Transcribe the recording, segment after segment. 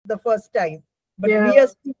the first time. But we are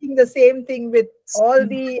speaking the same thing with all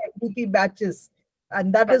the NEP batches.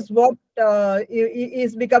 And that is what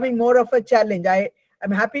is becoming more of a challenge.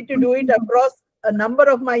 I'm happy to do it across a number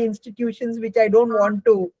of my institutions, which I don't want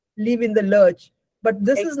to leave in the lurch. But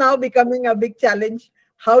this is now becoming a big challenge.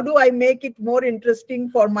 How do I make it more interesting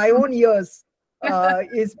for my own ears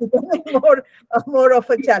is becoming more of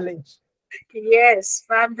a challenge. Yes,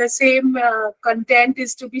 ma'am, the same content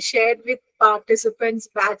is to be shared with participants,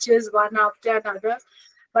 batches, one after another.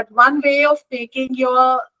 But one way of making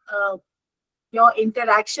your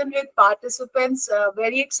interaction with participants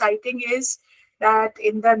very exciting is that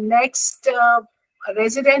in the next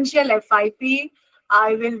residential FIP,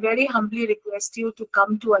 I will very humbly request you to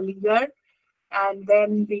come to Aligarh, and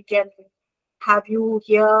then we can have you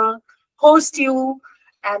here, host you,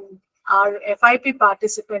 and our FIP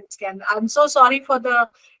participants can. I'm so sorry for the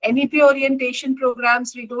NEP orientation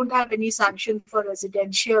programs. We don't have any sanction for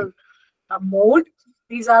residential mode.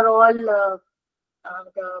 These are all the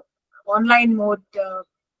online mode.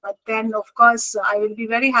 But then, of course, I will be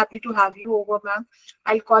very happy to have you over, ma'am.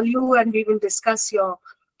 I'll call you and we will discuss your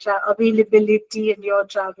availability and your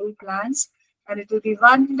travel plans. And it will be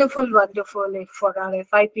wonderful, wonderful if for our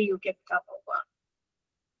FIP you can come over.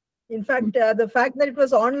 In fact, the fact that it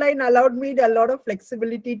was online allowed me a lot of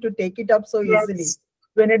flexibility to take it up so easily.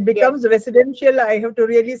 When it becomes residential, I have to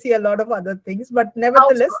really see a lot of other things. But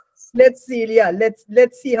nevertheless, let's see. Yeah, let's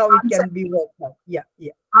see how it can be worked out. Yeah.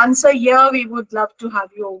 Answer here, we would love to have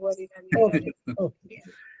you over in okay.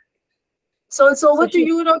 So it's over to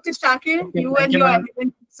you, Dr. Shakila. Okay, you and your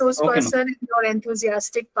eminent resource person and your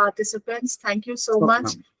enthusiastic participants. Thank you so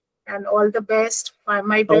much. And all the best.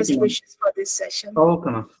 My best wishes for this session. Okay,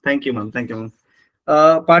 ma'am. Thank you, ma'am. Thank you,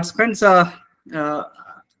 ma'am. Participants, can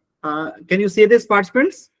you see this,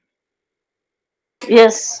 participants?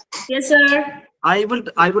 Yes. Yes, sir. I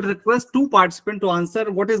would request two participants to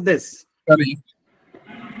answer. What is this? Sorry.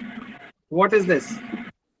 What is this?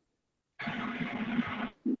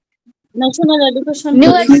 National Education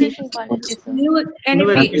New Policy. Education Policy. New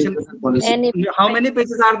Education Policy. NEP. How many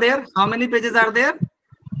pages are there? How many pages are there?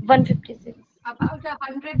 156. About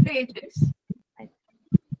 100 pages.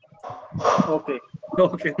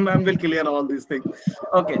 Okay, ma'am will clear all these things.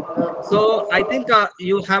 Okay, so I think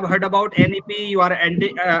you have heard about NEP. You are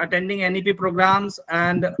attending NEP programs,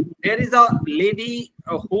 and there is a lady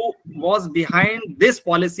who was behind this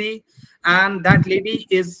policy, and that lady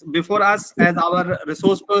is before us as our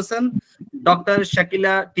resource person, Dr.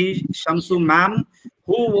 Shakila T. Shamsu, ma'am,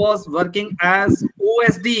 who was working as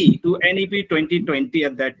OSD to NEP 2020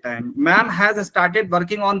 at that time. Ma'am has started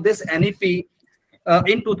working on this NEP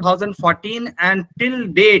in 2014, and till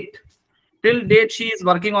date she is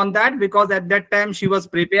working on that, because at that time she was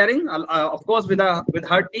preparing, of course, with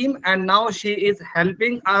her team, and now she is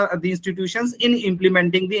helping the institutions in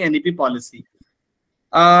implementing the NEP policy.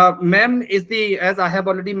 Ma'am is the, as I have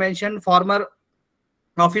already mentioned, former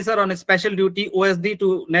officer on a special duty OSD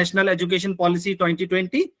to National Education Policy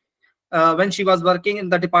 2020 when she was working in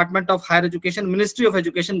the Department of Higher Education, Ministry of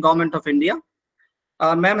Education, Government of India.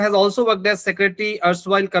 Ma'am has also worked as secretary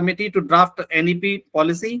erstwhile committee to draft NEP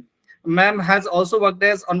policy. Ma'am has also worked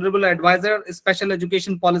as honorable advisor, special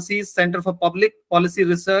education policies, Center for Public Policy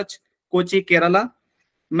Research, Kochi, Kerala.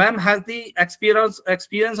 Ma'am has the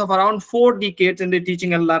experience of around 4 decades in the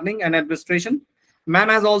teaching and learning and administration. Ma'am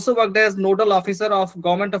has also worked as nodal officer of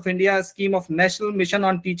Government of India scheme of National Mission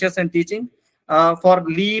on Teachers and Teaching for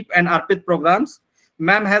LEAP and ARPIT programs.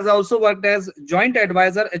 Ma'am has also worked as Joint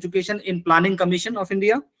Advisor Education in Planning Commission of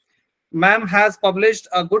India. Ma'am has published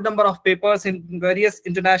a good number of papers in various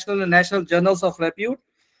international and national journals of repute.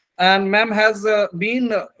 And ma'am has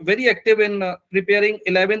been very active in preparing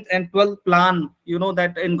 11th and 12th plan, you know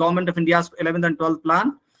that in Government of India's 11th and 12th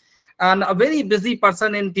plan. And a very busy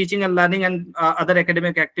person in teaching and learning and other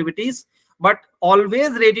academic activities, but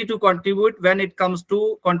always ready to contribute when it comes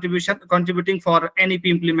to contributing for NEP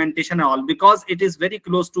implementation and all, because it is very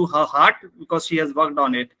close to her heart, because she has worked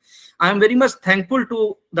on it. I am very much thankful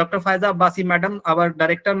to Dr. Faiza Abbasi madam, our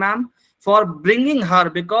director ma'am, for bringing her,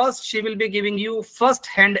 because she will be giving you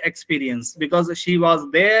first-hand experience, because she was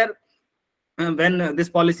there when this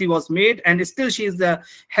policy was made, and still she is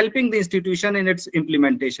helping the institution in its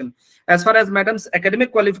implementation. As far as madam's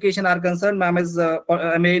academic qualification are concerned, ma'am is MA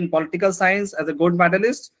in political science as a gold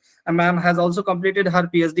medalist, and ma'am has also completed her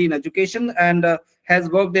PhD in education and has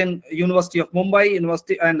worked in University of Mumbai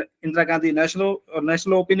University and Indira Gandhi National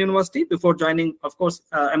Open University before joining, of course,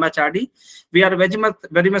 MHRD. We are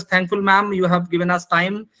very much thankful, ma'am. You have given us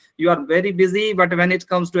time. You are very busy, but when it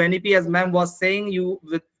comes to NEP, as ma'am was saying, you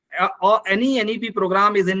with or any NEP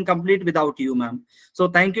program is incomplete without you, ma'am. So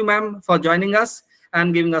thank you, ma'am, for joining us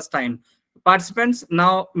and giving us time. Participants,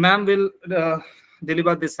 now ma'am will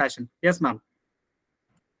deliver this session. Yes, ma'am.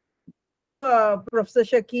 Professor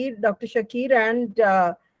Shakir, Dr. Shakir, and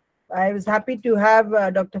I was happy to have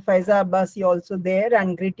Dr. Faiza Abbasi also there,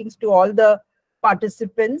 and greetings to all the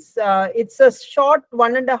participants. It's a short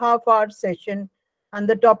 1.5 hour session, and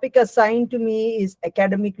the topic assigned to me is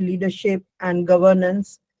academic leadership and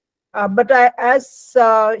governance. But as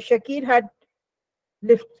Shakir had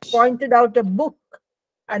pointed out a book,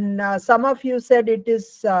 and some of you said it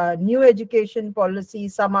is new education policy,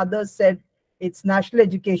 some others said it's national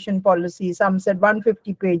education policy, some said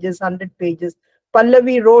 150 pages, 100 pages.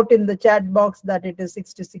 Pallavi wrote in the chat box that it is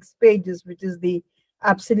 66 pages, which is the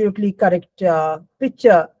absolutely correct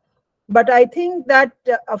picture. But I think that,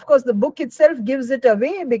 of course, the book itself gives it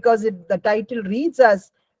away because the title reads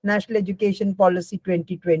as National Education Policy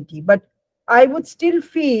 2020. But I would still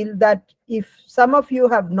feel that if some of you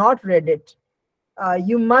have not read it,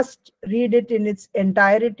 you must read it in its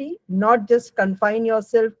entirety, not just confine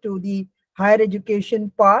yourself to the higher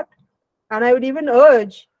education part. And I would even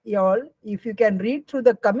urge you all, if you can read through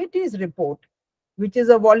the committee's report, which is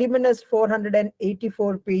a voluminous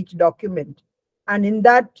 484-page document. And in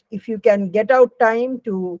that, if you can get out time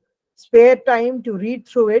to spare time to read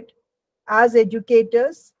through it, as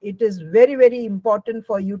educators, it is very, very important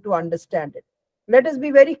for you to understand it. Let us be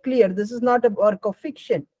very clear, this is not a work of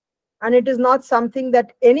fiction. And it is not something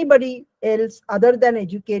that anybody else other than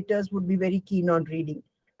educators would be very keen on reading.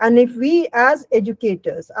 And if we as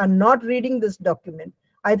educators are not reading this document,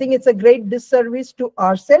 I think it's a great disservice to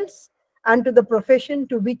ourselves and to the profession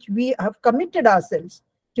to which we have committed ourselves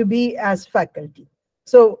to be as faculty.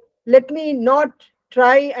 So let me not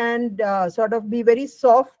try and sort of be very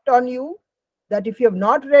soft on you, that if you have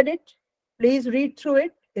not read it, please read through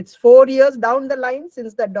it. It's 4 years down the line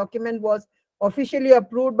since that document was officially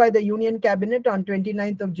approved by the Union Cabinet on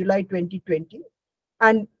 29th of July 2020.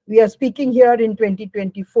 And we are speaking here in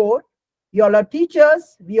 2024. You all are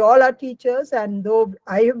teachers, we all are teachers, and though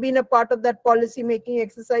I have been a part of that policy making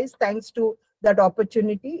exercise, thanks to that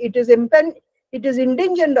opportunity, it is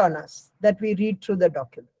indigent on us that we read through the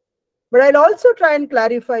document. But I'll also try and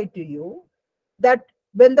clarify to you that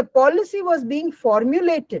when the policy was being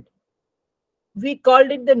formulated, we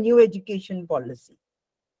called it the new education policy.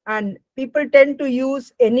 And people tend to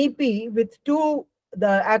use NEP with the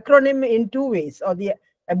acronym in two ways, or the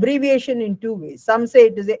abbreviation in two ways. Some say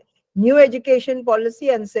it is a new education policy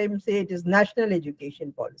and some say it is national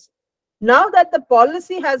education policy. Now that the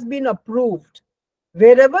policy has been approved,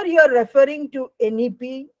 wherever you are referring to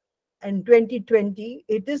NEP and 2020,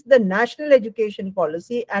 it is the national education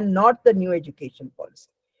policy and not the new education policy.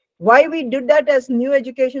 Why we did that as new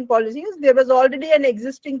education policy is there was already an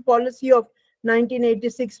existing policy of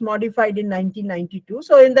 1986 modified in 1992.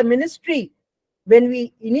 So in the ministry, when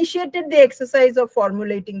we initiated the exercise of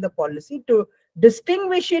formulating the policy to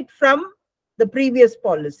distinguish it from the previous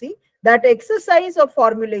policy, that exercise of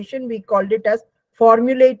formulation, we called it as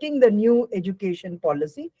formulating the new education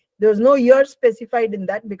policy. There was no year specified in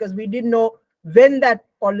that because we didn't know when that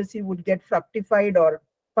policy would get fructified or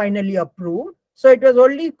finally approved. So it was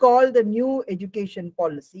only called the new education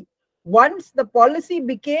policy. Once the policy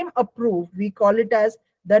became approved, we call it as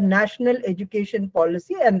the National Education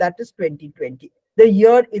Policy, and that is 2020, the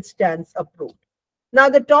year it stands approved. Now,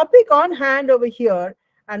 the topic on hand over here,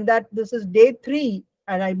 and that this is day 3,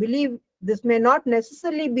 and I believe this may not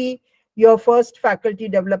necessarily be your first faculty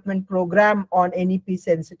development program on NEP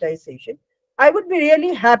sensitization. I would be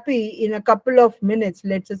really happy in a couple of minutes,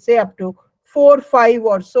 let's just say up to 4:05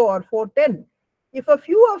 or so, or 4:10, if a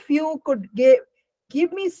few of you could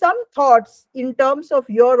give me some thoughts in terms of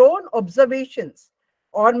your own observations,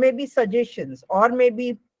 or maybe suggestions, or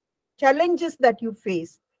maybe challenges that you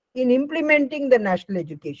face in implementing the national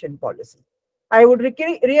education policy. I would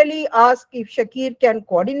really ask if Shakir can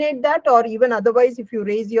coordinate that, or even otherwise, if you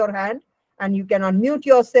raise your hand and you can unmute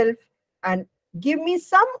yourself and give me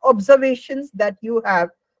some observations that you have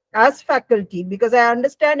as faculty, because I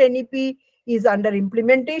understand NEP is under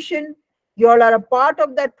implementation. You all are a part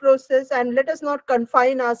of that process, and let us not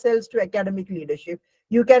confine ourselves to academic leadership.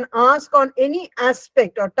 You can ask on any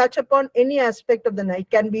aspect or touch upon any aspect of the night. It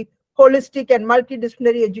can be holistic and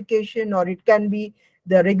multidisciplinary education, or it can be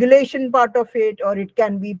the regulation part of it, or it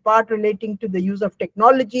can be part relating to the use of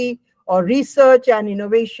technology or research and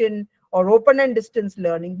innovation or open and distance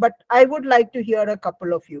learning. But I would like to hear a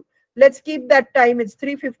couple of you. Let's keep that time. It's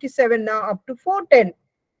 3:57 now, up to 4:10.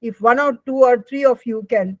 If 1 or 2 or 3 of you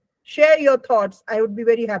can share your thoughts, I would be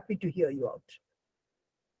very happy to hear you out.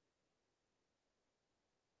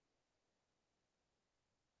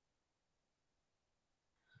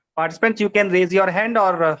 Participants, you can raise your hand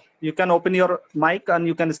or you can open your mic and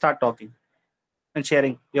you can start talking and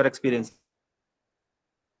sharing your experience.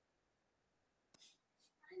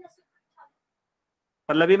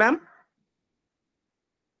 Pallavi ma'am.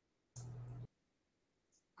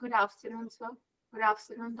 Good afternoon, sir. Good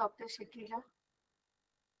afternoon, Dr. Shakila.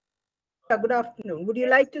 Good afternoon. Would you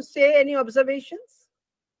like to say any observations?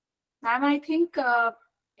 Ma'am, I think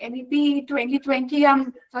NEP 2020,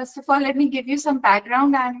 first of all, let me give you some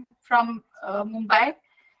background. I'm from Mumbai.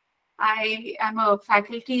 I am a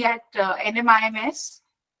faculty at NMIMS.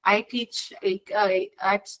 I teach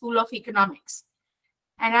at School of Economics.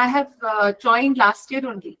 And I have joined last year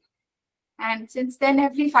only. And since then,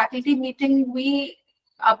 every faculty meeting, we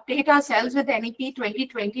update ourselves with NEP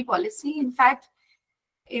 2020 policy. In fact,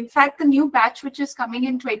 the new batch, which is coming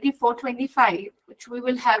in 24-25, which we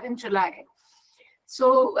will have in July.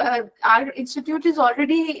 So our institute is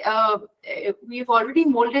already, we've already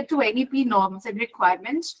molded to NEP norms and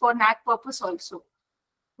requirements for NAC purpose also,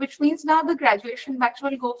 which means now the graduation batch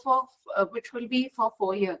will go for, which will be for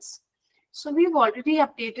 4 years. So we've already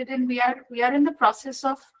updated, and we are in the process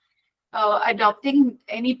of adopting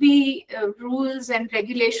NEP rules and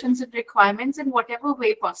regulations and requirements in whatever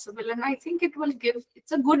way possible. And I think it will give,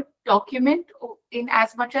 it's a good document in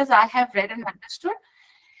as much as I have read and understood,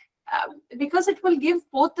 because it will give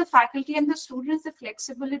both the faculty and the students the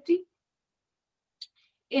flexibility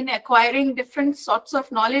in acquiring different sorts of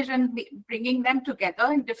knowledge and bringing them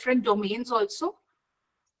together in different domains also.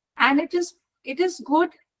 And it is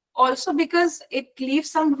good also because it leaves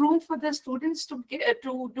some room for the students to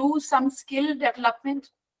do some skill development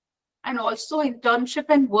and also internship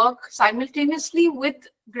and work simultaneously with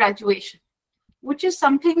graduation, which is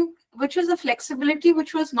something, which is a flexibility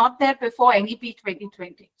which was not there before NEP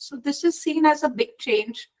 2020. So this is seen as a big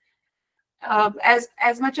change,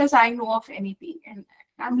 as much as I know of NEP. And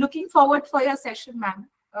I'm looking forward for your session, ma'am.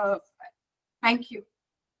 Thank you.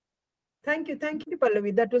 Thank you,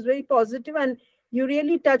 Pallavi. That was very positive, and you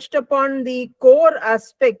really touched upon the core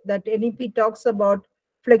aspect that NEP talks about,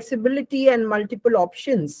 flexibility and multiple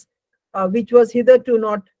options, which was hitherto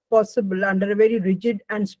not possible under a very rigid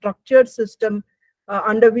and structured system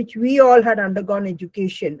under which we all had undergone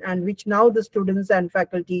education, and which now the students and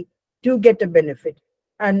faculty do get a benefit.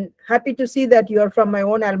 And happy to see that you are from my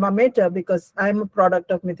own alma mater, because I'm a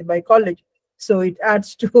product of Mithibai College. So it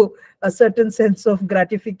adds to a certain sense of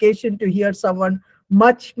gratification to hear someone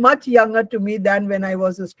much, much younger to me than when I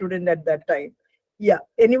was a student at that time. Yeah.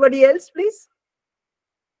 Anybody else, please?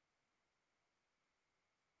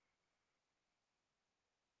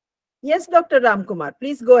 Yes, Dr. Ramkumar,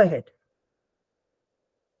 please go ahead.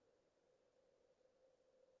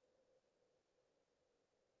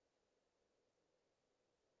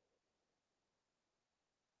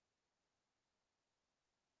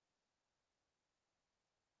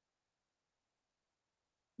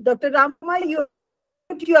 Dr. Ramkumar, you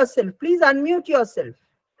unmute yourself. Please unmute yourself.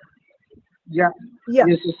 Yeah.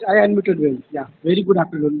 Yes, I unmuted well. Yeah, very good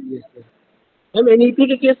afternoon. Yes. Ma'am NEP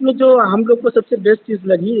के case में जो हम लोग को सबसे best चीज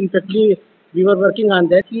लगी, इनफैक्टली we were working on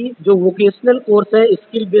that, कि जो वोकेशनल कोर्स है,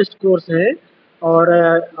 स्किल बेस्ड कोर्स है,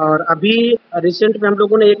 और अभी रिसेंट में हम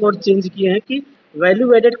लोगों ने एक और चेंज किए हैं कि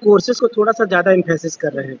वैल्यू एडेड कोर्सेज को थोड़ा सा ज़्यादा एम्फेसिस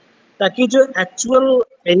कर रहे हैं, ताकि जो एक्चुअल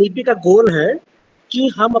एनईपी का गोल है कि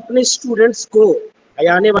हम अपने स्टूडेंट्स को,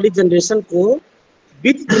 आने वाली जनरेशन को,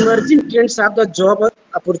 with emerging trends of the job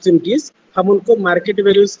opportunities, हम उनको मार्केट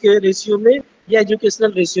वैल्यूज के रेशियो में या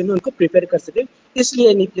एजुकेशनल रेशियो में उनको प्रिपेयर कर सके। इसलिए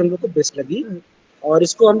एनईपी हम लोग को बेस्ट लगी, और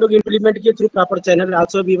इसको हम लोग इम्प्लीमेंट किए through proper channel.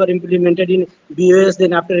 Also we were implemented in BOS,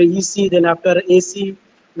 then after EC, then after AC,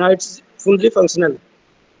 now it's fully functional.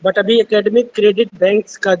 But अभी एकेडमिक क्रेडिट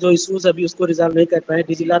बैंक्स का जो इश्यूज अभी उसको रिजॉल्व नहीं कर पाए,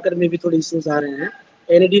 डिजिलॉकर में भी थोड़े इश्यूज आ रहे हैं,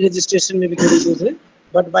 एनईडी रजिस्ट्रेशन में भी थोड़े इश्यूज है,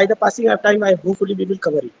 but by the passing of time I hopefully we will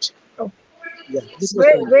cover it. Yeah,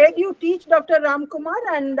 where do you teach, Dr. Ramkumar,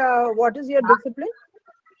 and what is your discipline?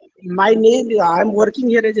 My name, I am working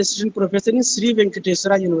here as assistant professor in Sri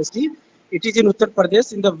Venkateswara University. It is in Uttar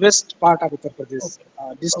Pradesh, in the west part of Uttar Pradesh.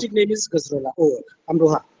 Okay. District name is Gajraula,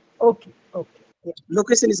 Amroha. Okay. Yeah.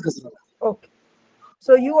 Location is Gajraula. Okay.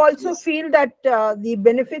 So you also feel that the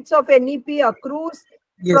benefits of NEP accrues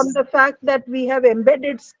from the fact that we have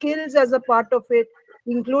embedded skills as a part of it,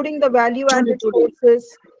 including the value-added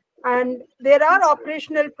courses. And there are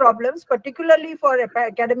operational problems, particularly for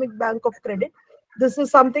academic bank of credit. This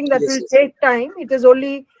is something that will take time. It is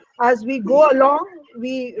only as we go along,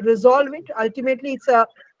 we resolve it. Ultimately, it's a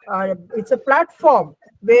it's a platform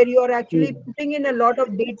where you are actually putting in a lot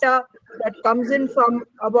of data that comes in from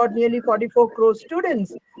about nearly 44 crore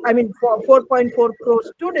students. I mean, 4.4 crore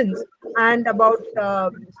students, and about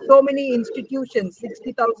so many institutions,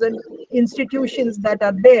 60,000 institutions that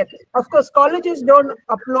are there. Of course, colleges don't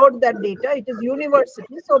upload that data. It is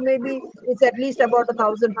university. So maybe it's at least about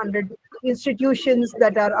 1,100 institutions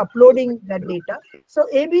that are uploading that data. So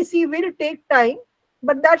ABC will take time,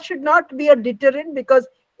 but that should not be a deterrent, because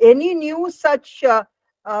any new such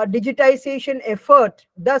digitization effort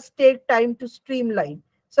does take time to streamline.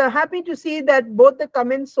 So happy to see that both the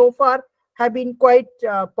comments so far have been quite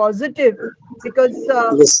positive, because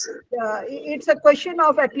it's a question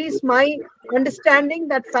of, at least my understanding,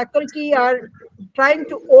 that faculty are trying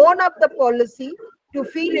to own up the policy to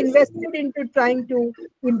feel invested into trying to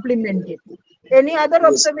implement it. Any other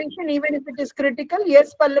observation, even if it is critical?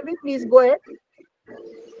 Yes, Pallavi, please go ahead.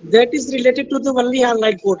 That is related to the only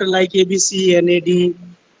online portal like ABC, NAD,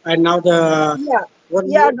 and now the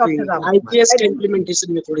Dr. Ram. IPS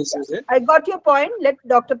implementation method is used. I got your point. Let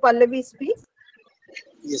Dr. Pallavi speak.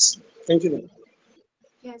 Yes, thank you, ma'am.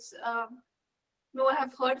 Yes, no, I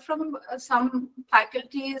have heard from some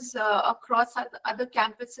faculties across other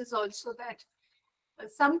campuses also that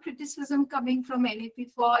some criticism coming from NEP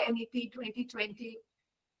for NEP 2020,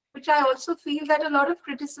 which I also feel that a lot of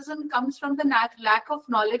criticism comes from the lack of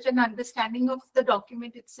knowledge and understanding of the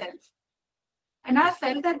document itself. And I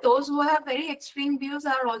felt that those who have very extreme views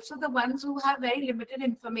are also the ones who have very limited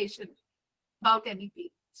information about NEP.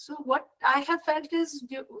 So what I have felt is,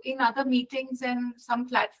 in other meetings and some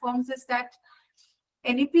platforms, is that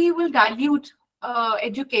NEP will dilute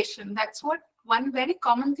education. That's what one very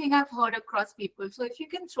common thing I've heard across people. So if you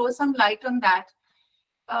can throw some light on that.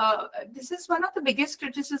 This is one of the biggest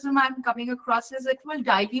criticism I'm coming across, is it will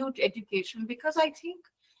dilute education, because I think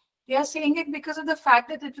they are saying it because of the fact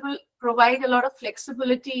that it will provide a lot of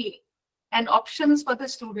flexibility and options for the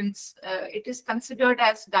students. It is considered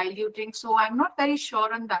as diluting. So I'm not very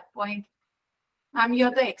sure on that point. Ma'am,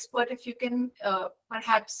 you're the expert. If you can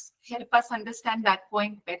perhaps help us understand that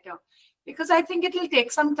point better, because I think it will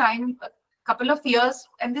take some time, a couple of years,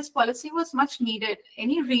 and this policy was much needed.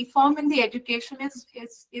 Any reform in the education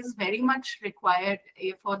is very much required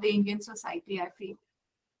for the Indian society, I feel.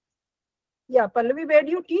 Yeah, Pallavi, where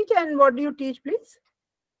do you teach and what do you teach, please?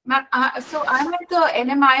 So I'm at the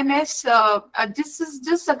NMIMS. This is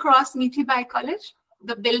just across Mithibai College,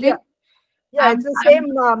 the building. Yeah, it's the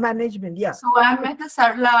same management. Yeah. So I'm at the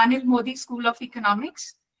Sarla Anil Modi School of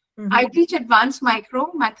Economics. I teach advanced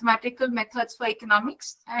micro mathematical methods for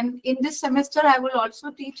economics, and in this semester I will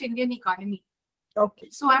also teach Indian economy. Okay.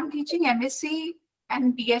 So I'm teaching MSc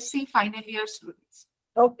and BSc final year students.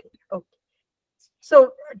 Okay. Okay.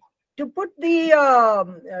 So to put the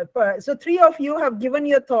so three of you have given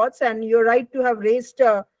your thoughts, and you're right to have raised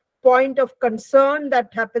a point of concern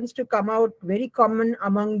that happens to come out very common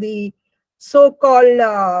among the so-called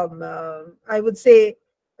I would say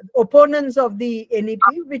opponents of the NEP,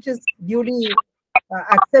 which is duly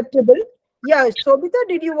acceptable. Yeah, Shobita,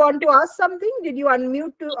 did you want to ask something? Did you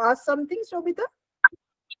unmute to ask something, Shobita?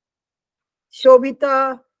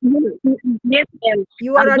 Shobita? Yes, ma'am.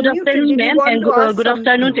 You are good unmuted. Afternoon, ma'am, and good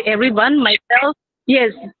afternoon to everyone. Myself,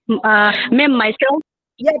 yes, ma'am, myself.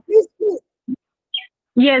 Yeah, please, please.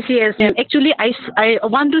 Yes, yes, ma'am. Actually, I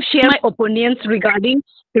want to share my opinions regarding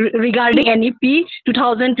NEP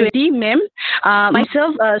 2020, ma'am.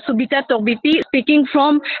 Myself, Subita Togbipi, speaking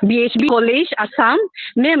from BHB College, Assam.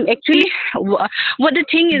 Ma'am, actually, what the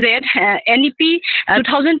thing is that NEP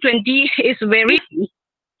 2020 is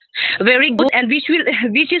very good, and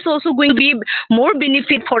which is also going to be more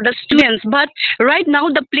benefit for the students. But right now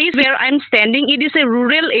the place where I'm standing, it is a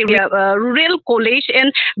rural area, rural college,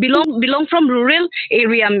 and belong from rural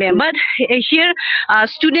area, ma'am. But here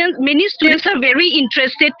many students are very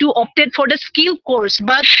interested to opt for the skill course,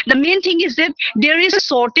 but the main thing is that there is a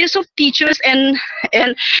shortage of teachers, and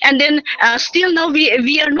then still now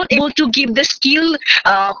we are not able to give the skill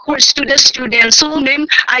course to the students. So ma'am,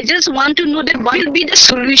 I just want to know that what will be the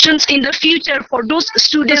solution in the future for those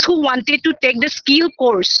students who wanted to take the skill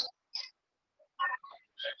course.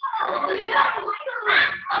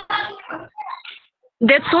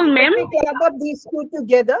 That's all, ma'am. Let me club up these two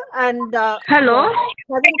together, and hello.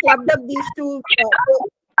 Having clubbed up these two,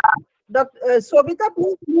 Sobita,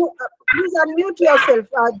 please unmute yourself.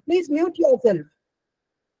 Please mute yourself.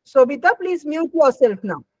 Sobita, please mute yourself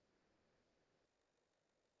now.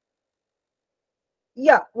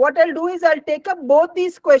 Yeah, what I'll do is I'll take up both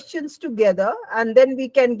these questions together, and then we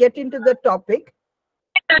can get into the topic.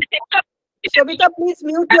 Shobita, please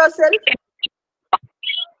mute yourself.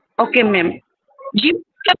 Okay, ma'am.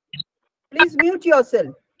 Please mute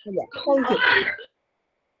yourself. Yeah, thank you.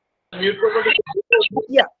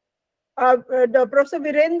 Yeah. The Professor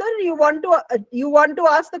Virender, you want to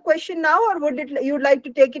ask the question now, or would you like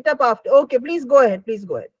to take it up after? Okay, please go ahead. Please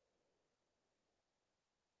go ahead.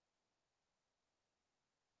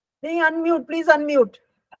 नहीं, unmute. Please unmute.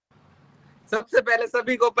 सबसे पहले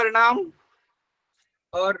सभी को प्रणाम।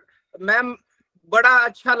 और ma'am बड़ा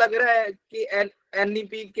अच्छा लग रहा है कि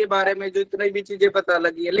एनईपी के बारे में जो इतनी भी चीजें पता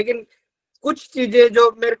लगी है, लेकिन कुछ चीजें जो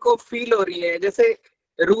मेरे को फील हो रही है, जैसे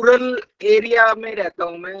रूरल एरिया में रहता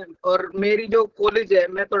हूँ मैं, और मेरी जो कॉलेज है,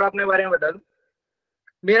 मैं थोड़ा अपने बारे में बता दूं।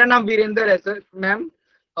 मेरा नाम वीरेंद्र है सर मैम,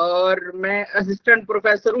 और मैं असिस्टेंट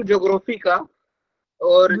प्रोफेसर हूँ ज्योग्राफी का,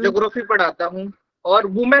 और ज्योग्राफी पढ़ाता हूँ, और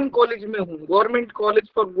वुमेन कॉलेज में हूँ, government college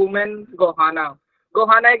for women Gohana.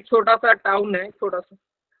 Gohana एक छोटा सा टाउन है, छोटा सा,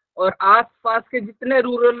 और आसपास के जितने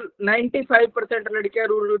रूरल 95% लड़कियां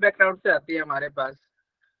रूरल बैकग्राउंड से आती है हमारे पास।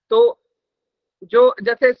 तो जो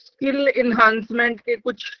जैसे स्किल इन्हांसमेंट के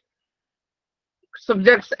कुछ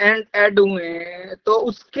सब्जेक्ट्स ऐड हुए हैं, तो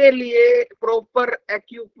उसके लिए प्रॉपर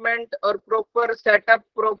इक्विपमेंट और proper setup,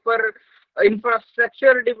 proper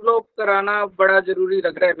infrastructure develop कराना बड़ा जरूरी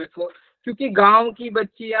लग रहा है मेरे को, क्योंकि गांव की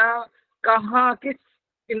बच्चियां कहाँ किस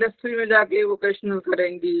इंडस्ट्री में जाके वोकेशनल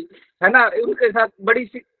करेंगी, है ना, उनके साथ बड़ी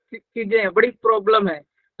चीजें हैं, बड़ी प्रॉब्लम है।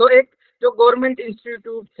 तो एक जो गवर्नमेंट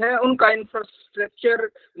इंस्टीट्यूट है उनका इंफ्रास्ट्रक्चर,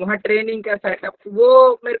 वहाँ ट्रेनिंग का सेटअप,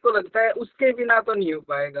 वो मेरे को लगता है उसके बिना तो नहीं हो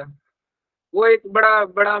पाएगा। वो एक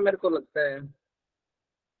बड़ा मेरे को लगता है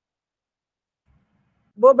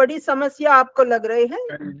वो बड़ी समस्या आपको लग रही है।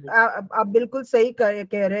 आप बिल्कुल सही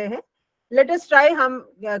कह रहे हैं। लेट अस ट्राई, हम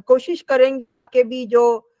कोशिश करेंगे कि भी जो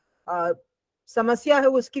समस्या है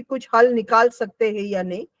उसकी कुछ हल निकाल सकते हैं या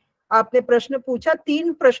नहीं। आपने प्रश्न पूछा,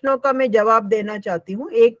 3 प्रश्नों का मैं जवाब देना चाहती हूँ।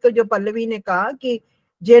 एक तो जो पल्लवी ने कहा कि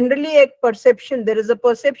जनरली एक perception, there is a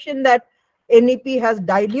perception that NEP has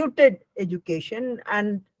diluted education,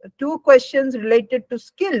 and 2 questions related to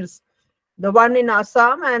skills, the one in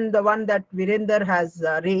Assam and the one that Virender has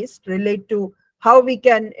raised, relate to how we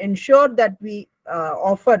can ensure that we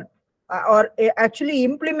offer or actually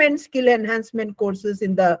implement skill enhancement courses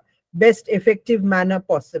in the best effective manner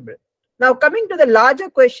possible. Now, coming to the larger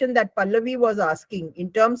question that Pallavi was asking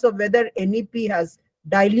in terms of whether NEP has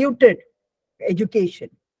diluted education,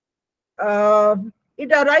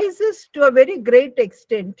 it arises to a very great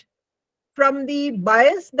extent from the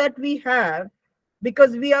bias that we have,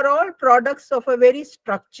 because we are all products of a very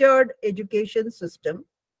structured education system,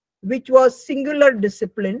 which was singular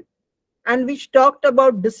discipline and which talked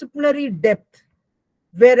about disciplinary depth.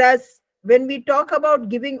 Whereas when we talk about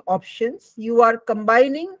giving options, you are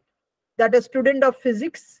combining that a student of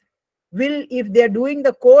physics will, if they're doing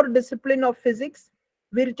the core discipline of physics,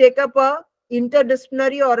 will take up a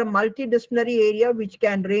interdisciplinary or a multidisciplinary area, which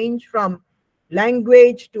can range from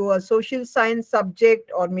language to a social science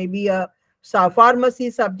subject, or maybe a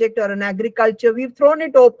pharmacy subject or an agriculture. We've thrown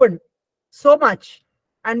it open so much,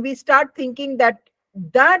 and we start thinking that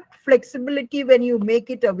that flexibility, when you make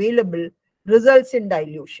it available, results in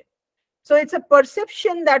dilution. So it's a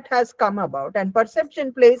perception that has come about, and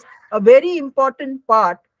perception plays a very important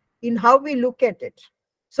part in how we look at it.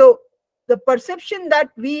 So the perception that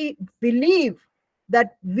we believe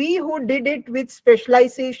that we who did it with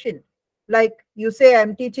specialization, like you say,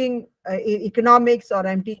 I'm teaching economics, or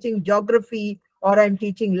I'm teaching geography, or I'm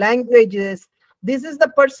teaching languages, this is the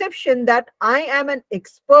perception that I am an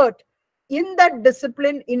expert in that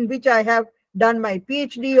discipline in which I have done my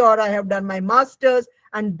PhD or I have done my master's,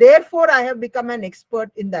 and therefore I have become an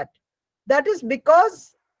expert in that. That is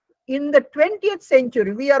because in the 20th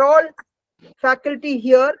century, we are all faculty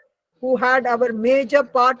here who had our major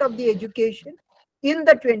part of the education in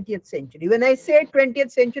the 20th century. When I say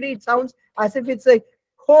 20th century, it sounds as if it's a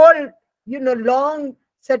whole, long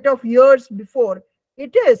set of years before.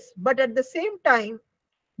 It is, but at the same time,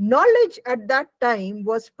 knowledge at that time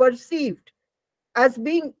was perceived as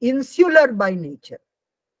being insular by nature.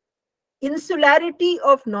 Insularity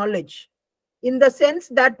of knowledge, in the sense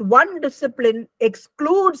that one discipline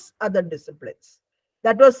excludes other disciplines.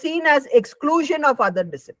 That was seen as exclusion of other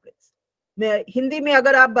disciplines. Hindi में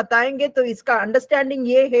अगर आप बताएंगे तो इसका understanding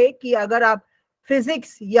ये है कि अगर आप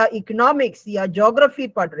फिजिक्स या इकोनॉमिक्स या ज्योग्राफी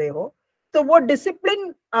पढ़ रहे हो तो वो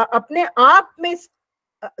डिसिप्लिन अपने आप में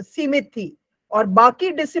सीमित थी और बाकी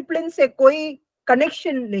डिसिप्लिन से कोई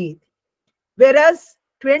कनेक्शन नहीं थी। Whereas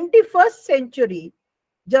 21st century,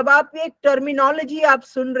 जब आप एक टर्मिनोलॉजी आप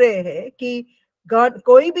सुन रहे हैं कि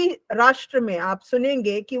कोई भी राष्ट्र में आप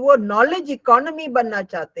सुनेंगे कि वो नॉलेज इकोनॉमी बनना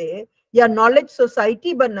चाहते हैं या नॉलेज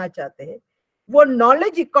सोसाइटी बनना चाहते हैं, वो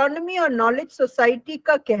नॉलेज इकोनॉमी और नॉलेज सोसाइटी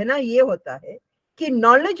का कहना ये होता है कि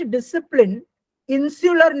नॉलेज डिसिप्लिन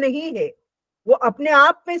इंसुलर नहीं है, वो अपने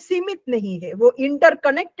आप में सीमित नहीं है, वो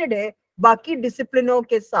इंटरकनेक्टेड है बाकी डिसिप्लिनों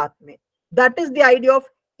के साथ में. That is the idea of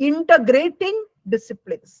integrating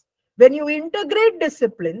disciplines. When you integrate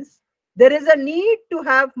disciplines, there is a need to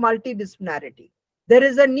have multidisciplinarity. There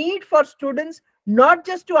is a need for students not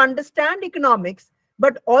just to understand economics,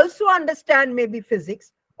 but also understand maybe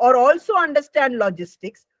physics, or also understand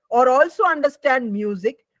logistics, or also understand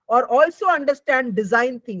music, or also understand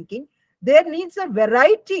design thinking. There needs a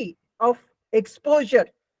variety of exposure.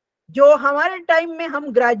 जो हमारे time में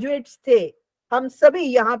हम graduates थे, हम सभी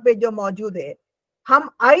यहाँ पे जो मौजूद है, हम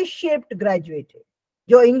आई शेप्ड ग्रेजुएट है.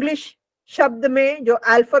 जो इंग्लिश शब्द में जो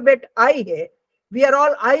अल्फाबेट आई है, we are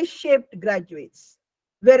all I shaped graduates.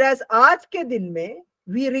 Whereas आज के दिन में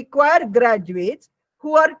we require graduates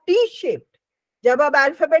who R T shaped. जब आप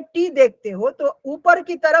अल्फाबेट टी देखते हो तो ऊपर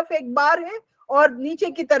की तरफ एक बार है और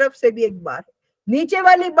नीचे की तरफ से भी एक बार है. नीचे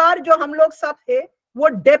वाली बार जो हम लोग सब है वो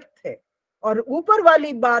डेप्थ है, और ऊपर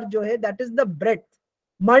वाली बार जो है that is the breadth.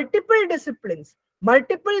 Multiple disciplines,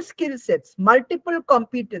 multiple skill sets, multiple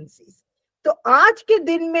competencies. तो आज के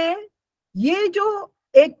दिन में ये जो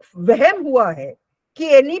एक वहम हुआ है कि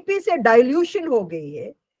एनईपी से डाइल्यूशन हो गई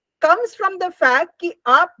है, कम्स फ्रॉम द फैक्ट कि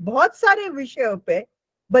आप बहुत सारे विषयों पे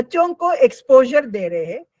बच्चों को एक्सपोजर दे रहे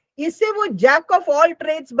हैं. इससे वो जैक ऑफ ऑल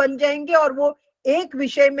ट्रेड्स बन जाएंगे और वो एक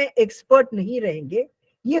विषय में एक्सपर्ट नहीं रहेंगे.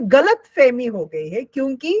 ये गलत फहमी हो गई है,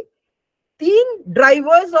 क्योंकि 3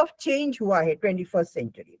 ड्राइवर्स ऑफ चेंज हुआ है 21st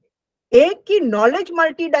सेंचुरी में. एक की नॉलेज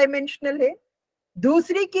मल्टी डायमेंशनल है,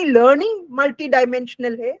 दूसरी की लर्निंग मल्टी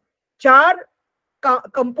डायमेंशनल है. 4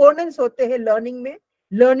 कंपोनेंट्स होते हैं लर्निंग में: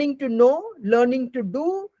 learning to know, learning to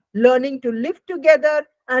do, learning to live together,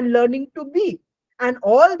 and learning to be. And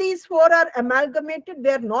all these 4 are amalgamated.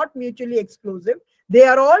 They are not mutually exclusive. They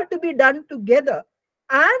are all to be done together.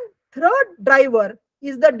 And third driver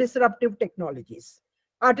is the disruptive technologies: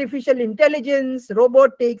 artificial intelligence,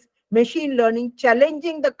 robotics, machine learning,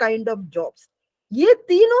 challenging the kind of jobs. ये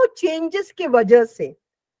तीनों changes के वजह से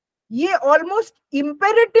ये almost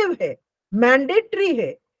imperative है, mandatory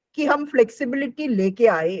है कि हम flexibility लेके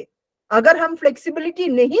आए. अगर हम फ्लेक्सिबिलिटी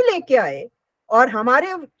नहीं लेके आए और हमारे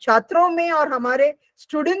छात्रों में और हमारे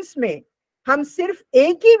स्टूडेंट्स में हम सिर्फ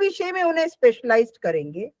एक ही विषय में उन्हें स्पेशलाइज्ड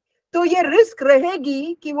करेंगे, तो ये रिस्क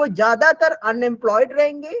रहेगी कि वो ज्यादातर अनएम्प्लॉयड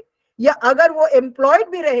रहेंगे, या अगर वो एम्प्लॉयड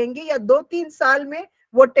भी रहेंगे या 2-3 साल में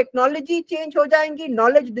वो टेक्नोलॉजी चेंज हो जाएंगी,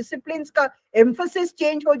 नॉलेज डिसिप्लिन का एम्फोसिस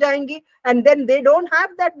चेंज हो जाएंगी, and then they don't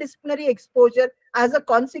have that disciplinary exposure, as a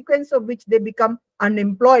consequence of which they become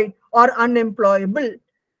unemployed और unemployable.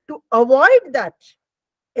 To avoid that,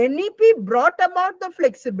 NEP brought about the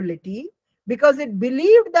flexibility because it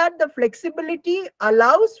believed that the flexibility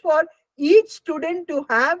allows for each student to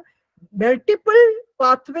have multiple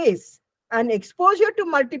pathways and exposure to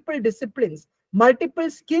multiple disciplines,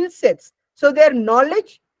 multiple skill sets. So their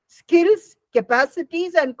knowledge, skills,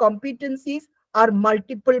 capacities, and competencies are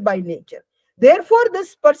multiple by nature. Therefore,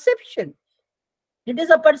 this perception, it is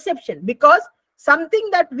a perception because something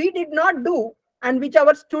that we did not do and which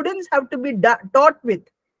our students have to be taught with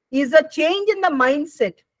is a change in the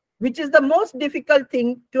mindset, which is the most difficult thing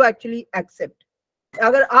to actually accept.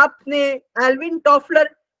 अगर आपने Alvin Toffler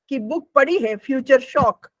की book पढ़ी है, future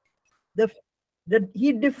shock,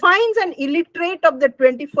 he defines an illiterate of the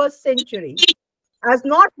 21st century as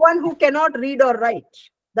not one who cannot read or write.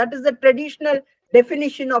 That is the traditional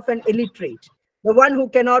definition of an illiterate, the one who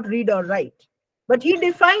cannot read or write. But he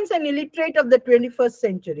defines an illiterate of the 21st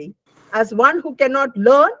century as one who cannot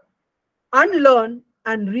learn, unlearn,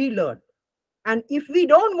 and relearn. And if we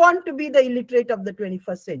don't want to be the illiterate of the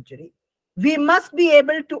 21st century, we must be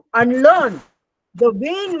able to unlearn the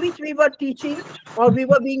way in which we were teaching or we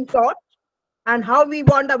were being taught and how we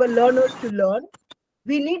want our learners to learn.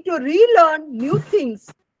 We need to relearn new things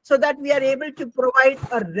so that we are able to provide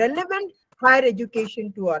a relevant higher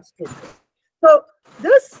education to our students. So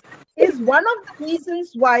this is one of the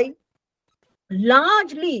reasons why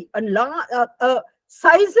largely a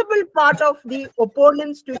sizable part of the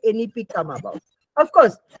opponents to NEP come about. Of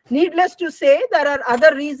course, needless to say, there are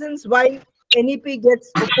other reasons why NEP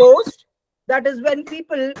gets opposed. That is when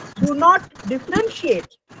people do not differentiate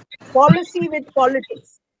policy with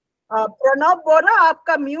politics. Pranav Bora,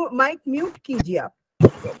 आपका mic mute कीजिए आप.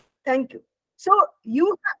 Okay, thank you. So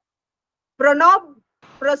you, Pranav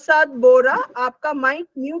Prasad Bora, आपका mic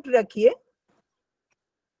mute रखिए.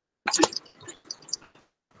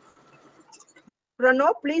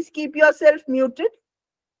 Pranav, please keep yourself muted.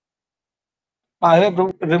 I have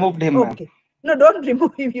removed him. Okay. No, don't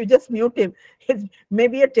remove him. You just mute him. It's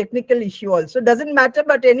maybe a technical issue also. Doesn't matter,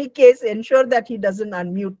 but any case, ensure that he doesn't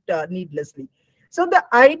unmute needlessly. So the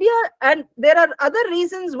idea, and there are other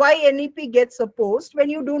reasons why NEP gets opposed when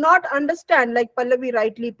you do not understand, like Pallavi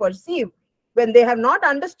rightly perceived, when they have not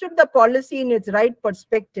understood the policy in its right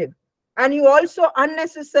perspective, and you also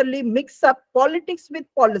unnecessarily mix up politics with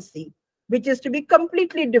policy, which is to be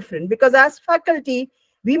completely different. Because as faculty,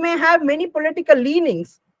 we may have many political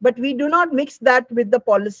leanings, but we do not mix that with the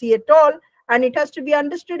policy at all, and it has to be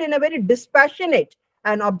understood in a very dispassionate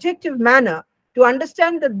and objective manner to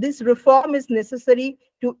understand that this reform is necessary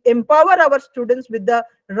to empower our students with the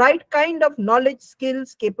right kind of knowledge,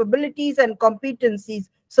 skills, capabilities, and competencies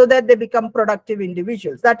so that they become productive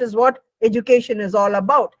individuals. That is what education is all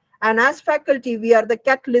about. And as faculty, we are the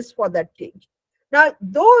catalyst for that change. Now,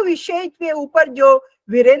 though विषय के ऊपर जो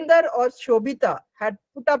Virender or Shobita had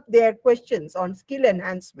put up their questions on skill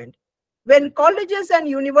enhancement, when colleges and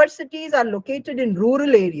universities are located in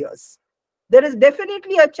rural areas, there is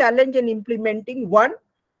definitely a challenge in implementing, one,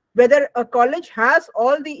 whether a college has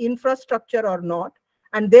all the infrastructure or not.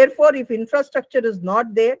 And therefore, if infrastructure is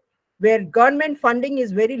not there, where government funding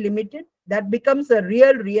is very limited, that becomes a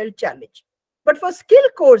real challenge. But for skill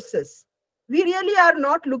courses, we really are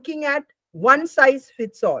not looking at one size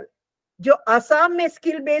fits all. जो असम में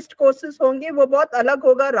skill based courses होंगे वो बहुत अलग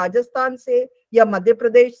होगा राजस्थान से या मध्य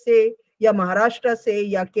प्रदेश से या महाराष्ट्र से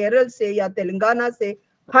या केरल से या तेलंगाना से.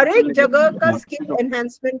 हर एक जगह का स्किल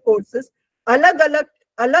एनहांसमेंट कोर्सेज अलग अलग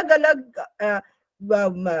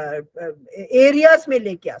एरियाज में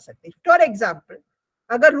लेके आ सकते हैं. फॉर एग्जांपल,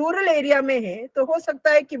 अगर रूरल एरिया में है तो हो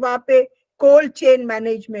सकता है कि वहां पे cold chain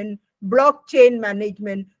management, block chain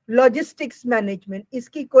management, logistics management,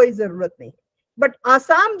 इसकी कोई जरूरत नहीं. बट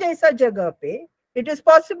आसाम जैसा जगह पे इट इज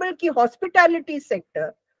पॉसिबल कि hospitality sector,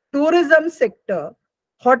 tourism sector,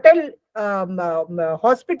 hotel,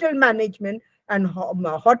 hospital management and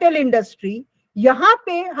hotel industry, यहाँ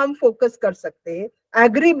पे हम फोकस कर सकते हैं.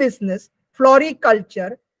 एग्री बिजनेस,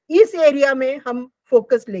 फ्लोरिकल्चर, इस एरिया में हम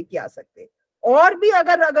फोकस लेके आ सकते हैं. और भी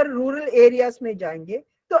अगर रूरल एरियाज में जाएंगे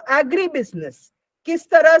तो एग्री बिजनेस, किस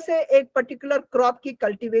तरह से एक पर्टिकुलर क्रॉप की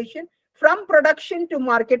cultivation from production to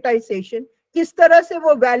marketisation, किस तरह से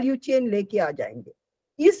वो वैल्यू चेन लेके आ जाएंगे.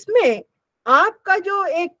 इसमें आपका जो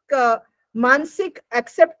एक मानसिक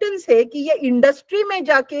एक्सेप्टेंस है कि ये इंडस्ट्री में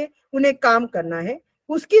जाके उन्हें काम करना है,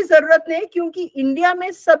 उसकी जरूरत नहीं, क्योंकि इंडिया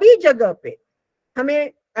में सभी जगह पे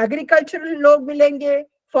हमें एग्रीकल्चरल लोग मिलेंगे,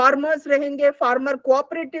 फार्मर्स रहेंगे, फार्मर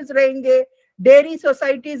कोऑपरेटिव्स रहेंगे, डेयरी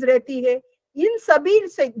सोसाइटीज रहती है. इन सभी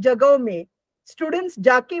जगहों में स्टूडेंट्स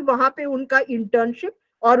जाके वहां पे उनका इंटर्नशिप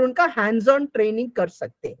और उनका हैंड्स ऑन ट्रेनिंग कर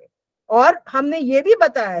सकते हैं. और हमने ये भी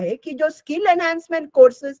बताया है कि जो स्किल एनहांसमेंट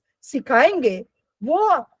कोर्सेज सिखाएंगे वो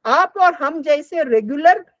आप और हम जैसे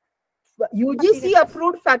regular UGC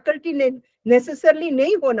approved faculty necessarily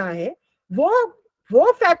नहीं होना है.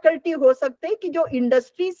 वो फैकल्टी हो सकते हैं कि जो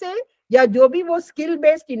इंडस्ट्री से या जो भी वो स्किल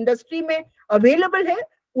बेस्ड इंडस्ट्री में अवेलेबल है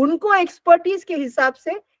उनको एक्सपर्टीज के हिसाब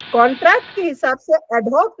से, कॉन्ट्रैक्ट के हिसाब से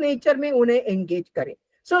एडहॉक नेचर में उन्हें एंगेज करें.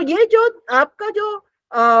 सो ये जो आपका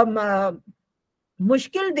जो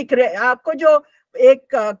मुश्किल दिख रहे, आपको जो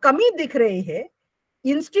एक कमी दिख रही है,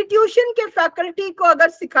 इंस्टीट्यूशन के फैकल्टी को अगर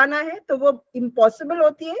सिखाना है तो वो इम्पॉसिबल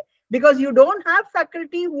होती है, because you don't have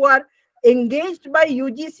faculty who are engaged by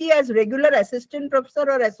UGC as regular assistant professor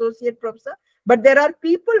or associate professor, but there are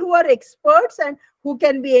people who are experts and who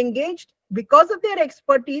can be engaged because of their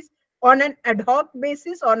expertise on an ad hoc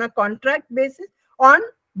basis, on a contract basis, on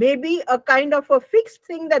maybe a kind of a fixed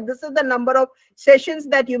thing that this is the number of sessions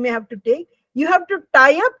that you may have to take. You have to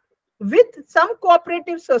tie up with some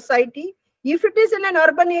cooperative society. If it is in an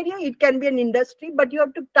urban area, it can be an industry, but you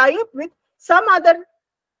have to tie up with some other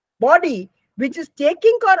body which is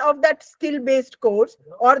taking care of that skill-based course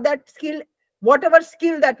or that skill, whatever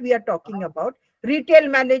skill that we are talking about. Retail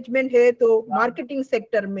management है तो marketing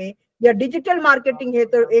sector में, या digital marketing है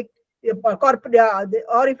तो एक corporate,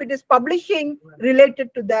 or if it is publishing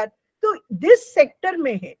related to that, तो this sector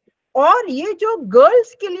में है. और ये जो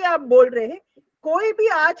गर्ल्स के लिए आप बोल रहे हैं, कोई भी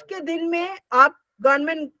आज के दिन में आप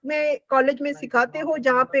गवर्नमेंट में कॉलेज में सिखाते हो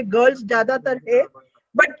जहाँ पे गर्ल्स ज्यादातर है,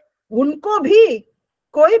 बट उनको भी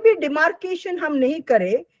कोई भी डिमार्केशन हम नहीं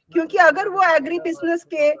करें, क्योंकि अगर वो एग्री बिजनेस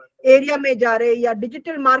के एरिया में जा रहे या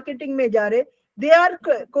डिजिटल मार्केटिंग में जा रहे, they are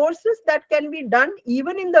courses that can be done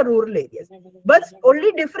even in the rural areas. बस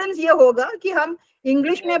ओनली डिफरेंस ये होगा कि हम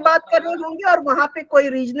इंग्लिश में बात कर रहे होंगे और वहां पे कोई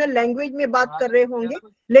रीजनल लैंग्वेज में बात कर रहे होंगे,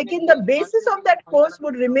 लेकिन the basis of that course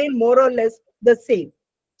would remain मोर और लेस द सेम.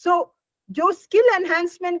 सो जो स्किल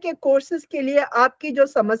एनहांसमेंट के कोर्सेज के लिए आपकी जो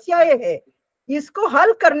समस्याएं है, इसको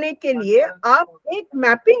हल करने के लिए आप एक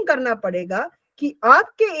मैपिंग करना पड़ेगा कि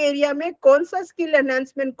आपके एरिया में कौन सा स्किल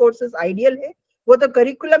एनहांसमेंट कोर्सेज आइडियल है. वो तो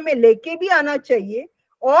करिकुलम में लेके भी आना चाहिए,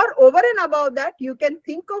 Or over and above that, you can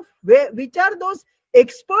think of which are those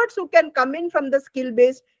experts who can come in from the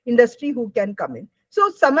skill-based industry who can come in. So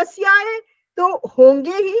समस्याएं तो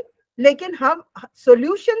होंगे ही, लेकिन हम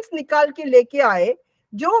solutions निकाल के लेके आए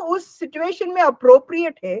जो उस situation में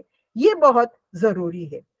appropriate है, ये बहुत जरूरी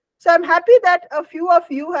है. So I'm happy that a few of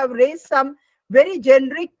you have raised some very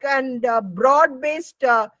generic and broad-based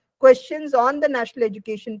questions on the national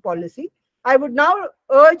education policy. I would now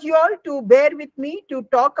urge you all to bear with me to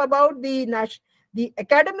talk about the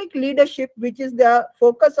academic leadership, which is the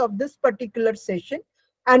focus of this particular session,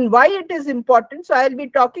 and why it is important. So I'll be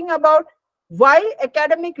talking about why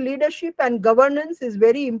academic leadership and governance is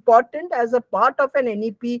very important as a part of an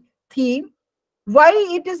NEP theme, why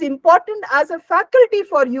it is important as a faculty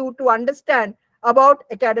for you to understand about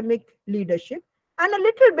academic leadership, and a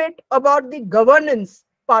little bit about the governance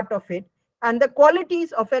part of it and the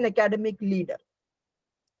qualities of an academic leader.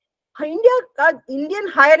 Indian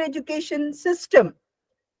higher education system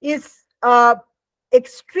is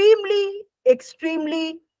extremely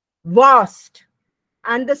vast,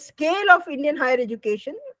 and the scale of Indian higher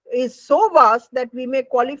education is so vast that we may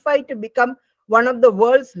qualify to become one of the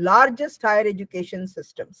world's largest higher education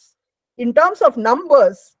systems. In terms of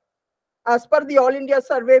numbers, as per the All India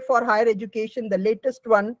Survey for Higher Education, the latest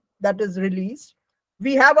one that is released,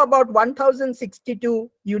 we have about 1,062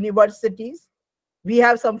 universities. We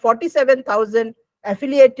have some 47,000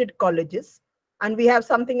 affiliated colleges, and we have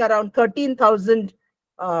something around 13,000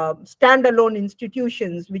 standalone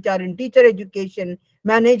institutions which are in teacher education,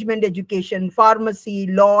 management education, pharmacy,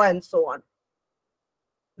 law, and so on.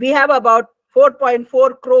 We have about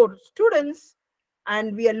 4.4 crore students,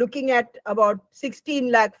 and we are looking at about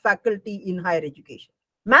 16 lakh faculty in higher education.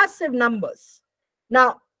 Massive numbers.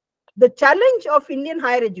 Now, the challenge of Indian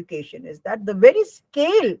higher education is that the very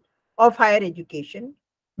scale of higher education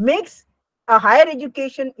makes a higher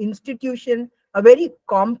education institution a very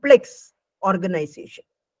complex organization.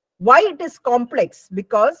 Why it is complex?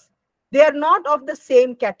 Because they are not of the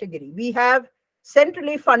same category. We have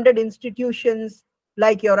centrally funded institutions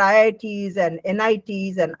like your IITs and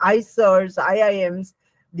NITs and ISERs, IIMs,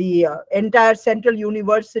 the entire central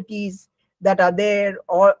universities that are there.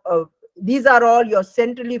 These are all your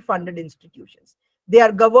centrally funded institutions. They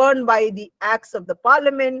are governed by the acts of the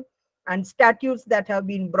parliament and statutes that have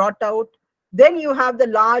been brought out. Then you have the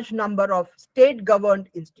large number of state governed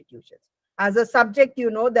institutions. As a subject, you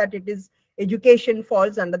know that it is education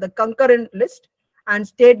falls under the concurrent list, and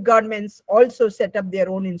state governments also set up their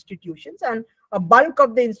own institutions, and a bulk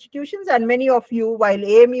of the institutions, and many of you, while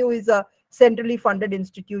AMU is a centrally funded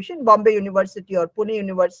institution, Bombay University or Pune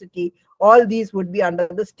University, all these would be under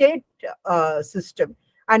the state system.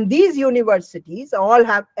 And these universities all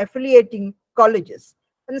have affiliating colleges,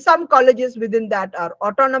 and some colleges within that are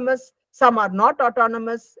autonomous, some are not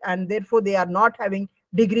autonomous, and therefore they are not having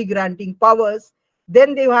degree granting powers.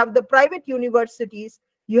 Then they have the private universities.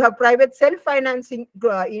 You have private self-financing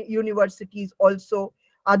universities also,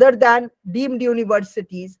 other than deemed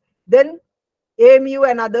universities. Then AMU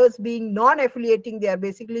and others being non-affiliating, they are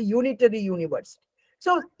basically unitary university.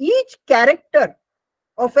 So each character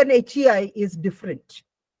of an HEI is different.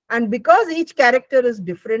 And because each character is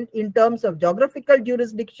different in terms of geographical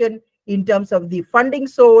jurisdiction, in terms of the funding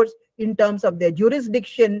source, in terms of their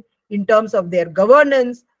jurisdiction, in terms of their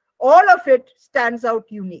governance, all of it stands out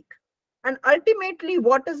unique. And ultimately,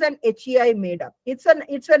 what is an HEI made up? It's an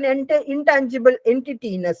intangible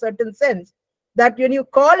entity in a certain sense, that when you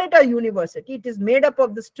call it a university, it is made up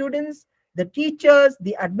of the students, the teachers,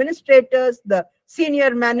 the administrators, the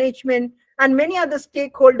senior management, and many other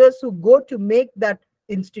stakeholders who go to make that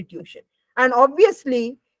institution. And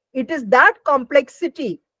obviously, it is that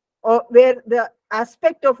complexity where the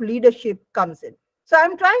aspect of leadership comes in. So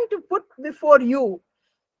I'm trying to put before you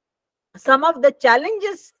some of the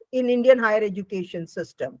challenges in Indian higher education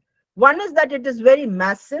system. One is that it is very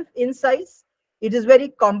massive in size. It is very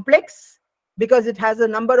complex because it has a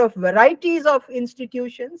number of varieties of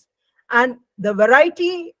institutions, and the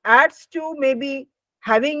variety adds to maybe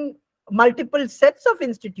having multiple sets of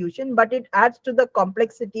institutions, but it adds to the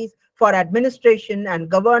complexities for administration and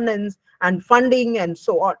governance and funding and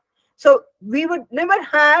so on. So we would never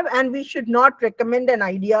have, and we should not recommend an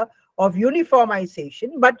idea of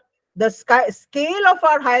uniformization, but the scale of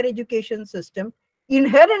our higher education system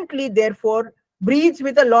inherently, therefore, breeds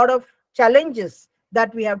with a lot of challenges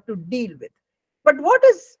that we have to deal with. But what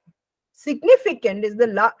is significant is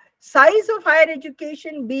the size of higher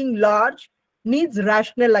education being large needs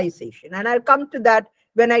rationalization. And I'll come to that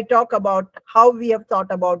when I talk about how we have thought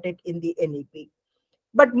about it in the NEP.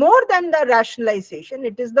 But more than the rationalization,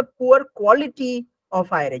 it is the poor quality of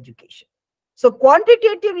higher education. So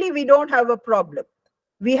quantitatively, we don't have a problem.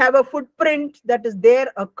 We have a footprint that is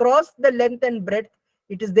there across the length and breadth.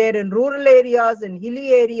 It is there in rural areas, in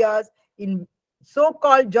hilly areas, in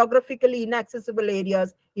so-called geographically inaccessible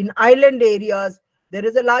areas, in island areas. There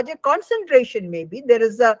is a larger concentration maybe. There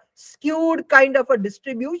is a skewed kind of a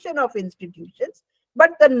distribution of institutions,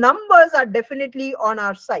 but the numbers are definitely on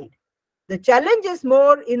our side. The challenge is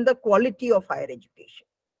more in the quality of higher education.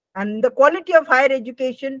 And the quality of higher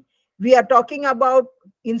education, we are talking about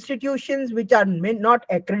institutions which are not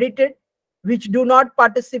accredited, which do not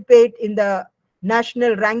participate in the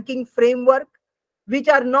national ranking framework, which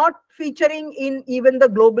are not featuring in even the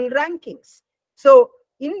global rankings. So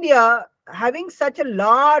India, having such a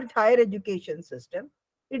large higher education system,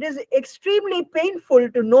 it is extremely painful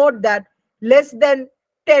to note that less than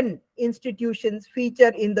 10 institutions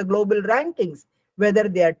feature in the global rankings, whether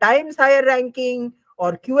they are Times Higher Ranking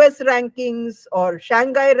or QS rankings or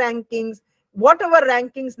Shanghai rankings, whatever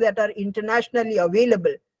rankings that are internationally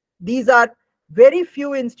available. These are very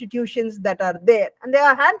few institutions that are there, and there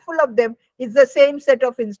are a handful of them. It's the same set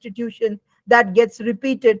of institutions that gets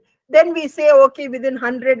repeated. Then we say, okay, within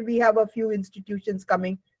 100 we have a few institutions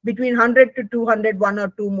coming, between 100 to 200, one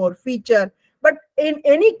or two more feature. But in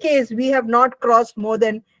any case, we have not crossed more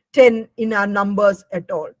than 10 in our numbers at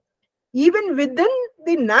all. Even within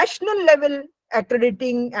the national level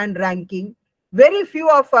accrediting and ranking, very few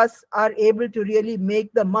of us are able to really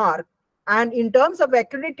make the mark. And in terms of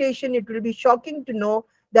accreditation, it will be shocking to know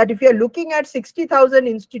that if you're looking at 60,000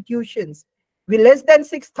 institutions, with less than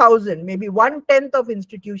 6,000, maybe 1/10 of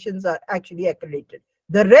institutions are actually accredited.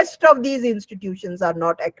 The rest of these institutions are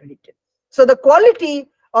not accredited. So the quality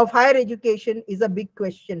of higher education is a big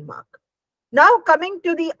question mark. Now coming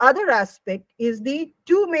to the other aspect is the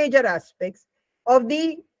two major aspects of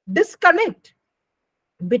the disconnect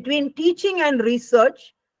between teaching and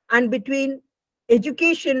research and between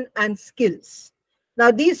education and skills.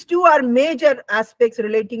 Now these two are major aspects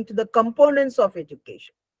relating to the components of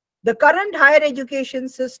education. The current higher education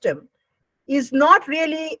system is not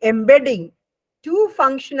really embedding two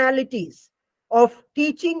functionalities of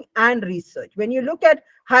teaching and research. When you look at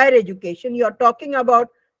higher education, you're talking about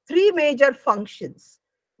three major functions.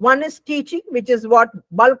 One is teaching, which is what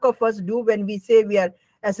bulk of us do when we say we are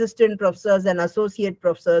assistant professors and associate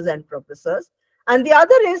professors and professors. And the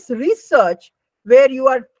other is research, where you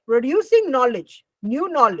are producing knowledge, new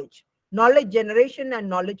knowledge, knowledge generation and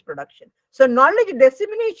knowledge production. So knowledge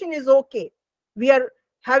dissemination is okay. We are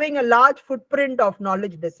having a large footprint of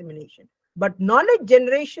knowledge dissemination. But knowledge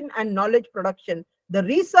generation and knowledge production, the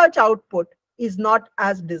research output is not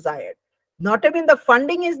as desired. Not even the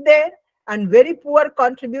funding is there, and very poor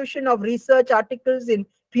contribution of research articles in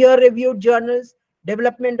peer-reviewed journals,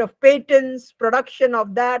 development of patents, production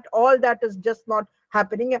of that, all that is just not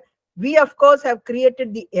happening. We, of course, have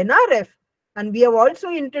created the NRF, and we have also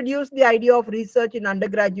introduced the idea of research in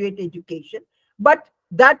undergraduate education. But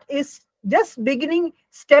that is just beginning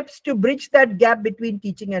steps to bridge that gap between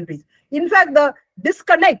teaching and research. In fact, the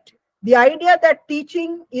disconnect, the idea that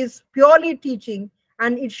teaching is purely teaching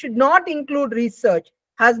and it should not include research,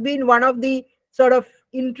 has been one of the sort of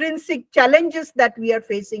intrinsic challenges that we are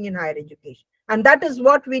facing in higher education. And that is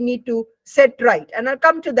what we need to set right. And I'll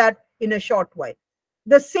come to that in a short while.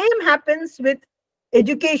 The same happens with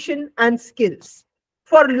education and skills.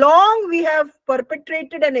 For long, we have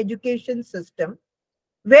perpetrated an education system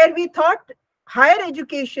where we thought higher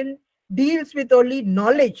education deals with only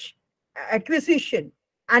knowledge acquisition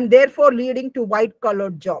and therefore leading to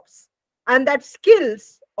white-collar jobs, and that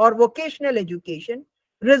skills or vocational education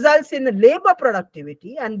results in labor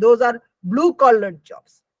productivity, and those are blue-collar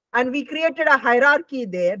jobs. And we created a hierarchy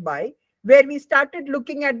thereby, where we started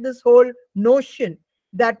looking at this whole notion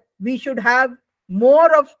that we should have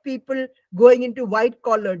more of people going into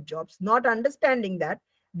white-collar jobs, not understanding that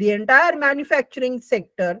the entire manufacturing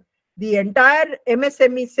sector, the entire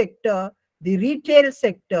MSME sector, the retail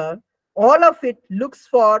sector, all of it looks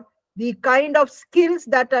for the kind of skills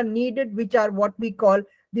that are needed, which are what we call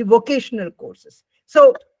the vocational courses.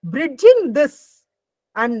 So bridging this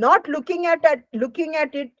and not looking at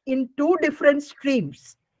it in two different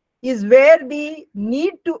streams is where the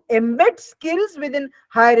need to embed skills within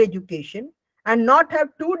higher education and not have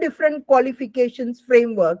two different qualifications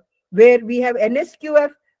framework, where we have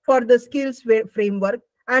NSQF for the skills framework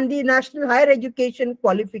and the National Higher Education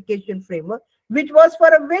Qualification Framework, which was for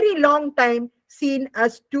a very long time seen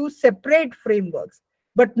as two separate frameworks.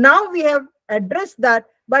 But now we have addressed that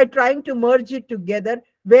by trying to merge it together,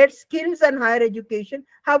 where skills and higher education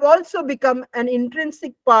have also become an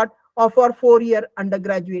intrinsic part of our 4-year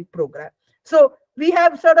undergraduate program. So we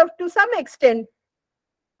have sort of, to some extent,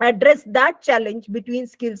 address that challenge between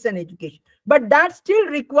skills and education. But that still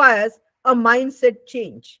requires a mindset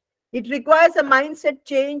change. It requires a mindset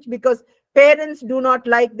change because parents do not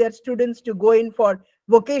like their students to go in for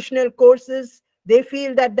vocational courses. They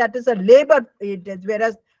feel that that is a labor,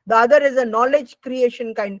 whereas the other is a knowledge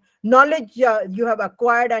creation kind. Knowledge you have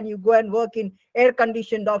acquired and you go and work in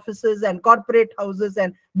air-conditioned offices and corporate houses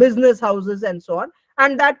and business houses and so on.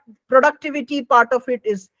 And that productivity part of it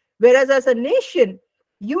is, whereas as a nation,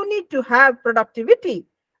 you need to have productivity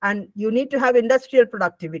and you need to have industrial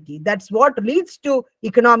productivity. That's what leads to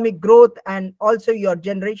economic growth and also your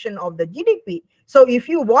generation of the GDP. So if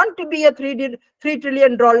you want to be a $3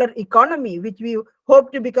 trillion economy, which we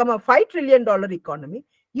hope to become a $5 trillion economy,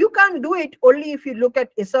 you can't do it only if you look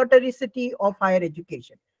at esotericity of higher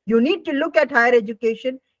education. You need to look at higher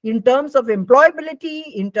education in terms of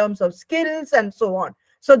employability, in terms of skills, and so on.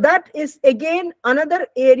 So that is again another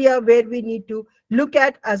area where we need to look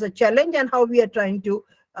at as a challenge, and how we are trying to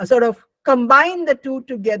sort of combine the two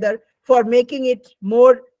together for making it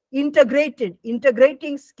more integrated,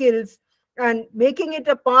 integrating skills and making it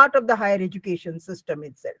a part of the higher education system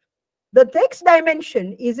itself. The next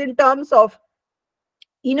dimension is in terms of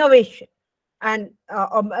innovation. And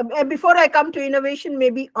before I come to innovation,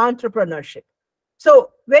 maybe entrepreneurship.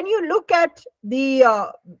 So when you look at the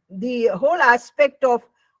whole aspect of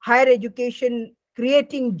higher education,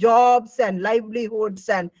 creating jobs and livelihoods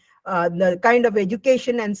and the kind of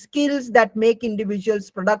education and skills that make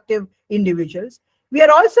individuals productive individuals, we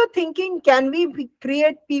are also thinking, can we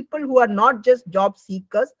create people who are not just job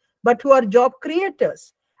seekers, but who are job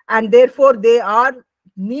creators? And therefore, they are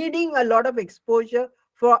needing a lot of exposure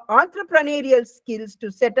for entrepreneurial skills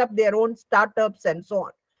to set up their own startups and so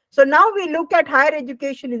on. So now we look at higher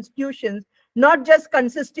education institutions, not just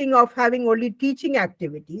consisting of having only teaching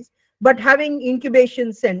activities, but having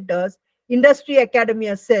incubation centers, industry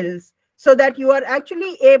academia cells, so that you are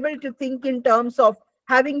actually able to think in terms of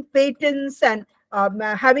having patents and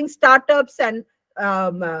having startups and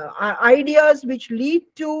ideas which lead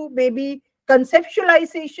to maybe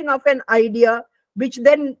conceptualization of an idea, which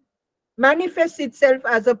then manifests itself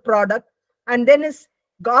as a product and then is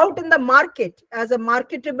out in the market as a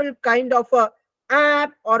marketable kind of a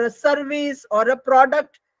app or a service or a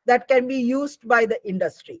product that can be used by the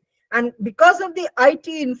industry. And because of the IT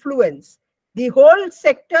influence, the whole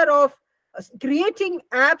sector of creating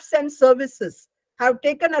apps and services have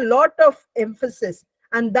taken a lot of emphasis.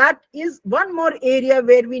 And that is one more area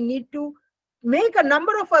where we need to make a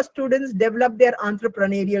number of our students develop their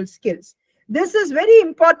entrepreneurial skills. This is very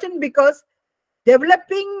important because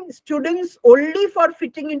developing students only for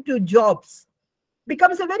fitting into jobs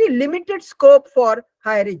becomes a very limited scope for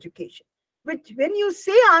higher education. Which, when you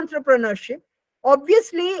say entrepreneurship,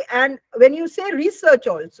 obviously, and when you say research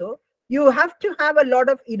also, you have to have a lot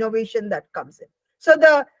of innovation that comes in. So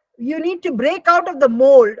you need to break out of the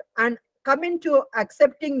mold and come into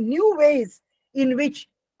accepting new ways in which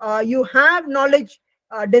you have knowledge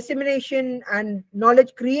dissemination and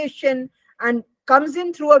knowledge creation, and comes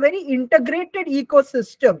in through a very integrated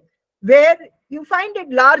ecosystem where you find it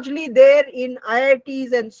largely there in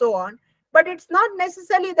IITs and so on. But it's not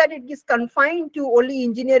necessarily that it is confined to only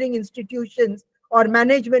engineering institutions or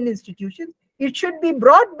management institutions. It should be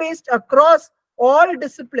broad-based across all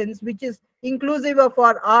disciplines, which is inclusive of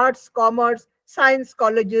our arts, commerce, science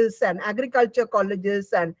colleges and agriculture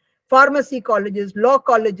colleges and pharmacy colleges, law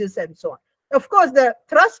colleges, and so on. Of course, the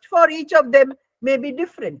thrust for each of them may be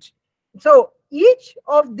different. So each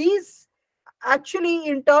of these, actually,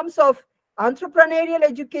 in terms of entrepreneurial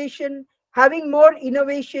education, having more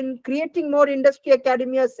innovation, creating more industry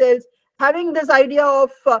academia cells, having this idea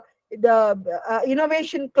of the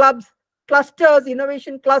innovation clubs,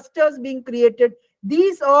 innovation clusters being created,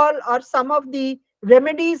 these all are some of the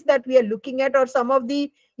remedies that we are looking at, or some of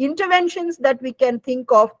the interventions that we can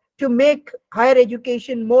think of to make higher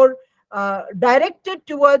education more directed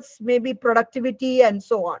towards maybe productivity and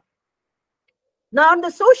so on. Now, on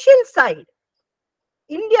the social side,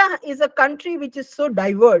 India is a country which is so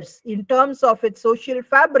diverse in terms of its social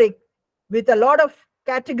fabric, with a lot of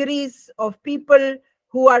categories of people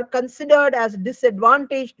who are considered as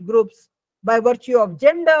disadvantaged groups by virtue of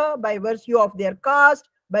gender, by virtue of their caste,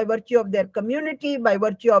 by virtue of their community, by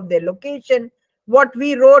virtue of their location, what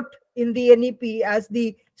we wrote in the NEP as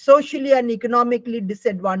the socially and economically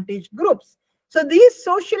disadvantaged groups. So these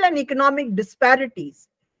social and economic disparities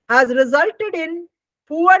has resulted in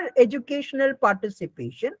poor educational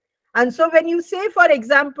participation. And so when you say, for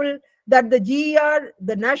example, that the GER,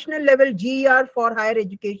 the national level GER for higher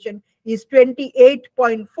education is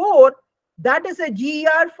 28.4, that is a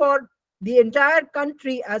GER for the entire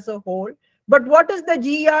country as a whole. But what is the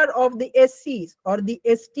GER of the SCs or the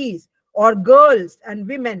STs or girls and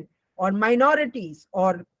women or minorities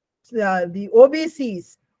or the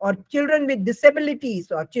OBCs or children with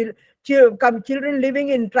disabilities or children living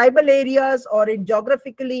in tribal areas or in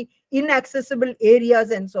geographically inaccessible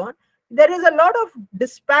areas and so on? There is a lot of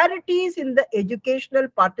disparities in the educational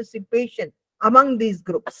participation among these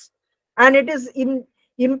groups. And it is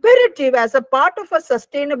imperative as a part of a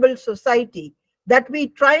sustainable society that we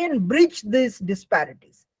try and bridge these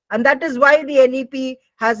disparities. And that is why the NEP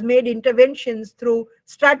has made interventions through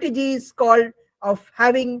strategies called of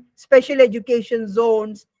having special education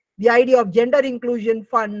zones, the idea of gender inclusion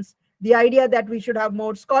funds, the idea that we should have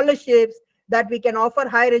more scholarships, that we can offer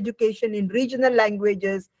higher education in regional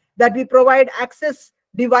languages, that we provide access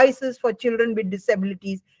devices for children with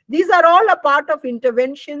disabilities. These are all a part of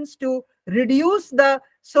interventions to reduce the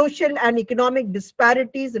social and economic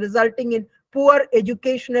disparities resulting in poor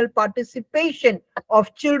educational participation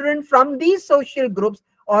of children from these social groups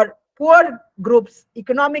or poor groups,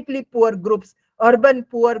 economically poor groups, urban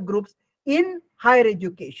poor groups in higher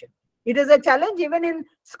education. It is a challenge even in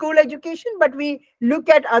school education, but we look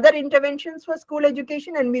at other interventions for school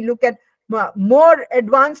education and we look at more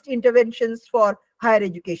advanced interventions for higher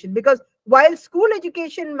education. Because while school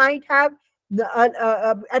education might have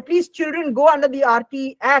at least children go under the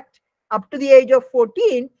RT Act up to the age of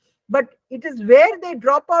 14, but it is where they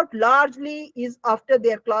drop out largely is after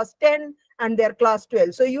their class 10 and their class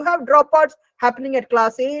 12. So you have dropouts happening at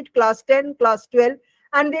class 8, class 10, class 12,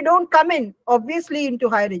 and they don't come in obviously into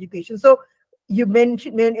higher education. So you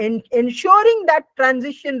mentioned ensuring that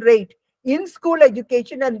transition rate in school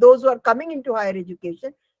education and those who are coming into higher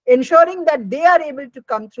education, ensuring that they are able to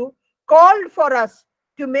come through, called for us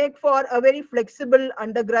to make for a very flexible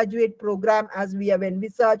undergraduate program as we have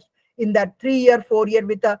envisaged in that 3-year, 4-year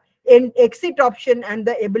with an exit option and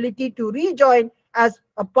the ability to rejoin as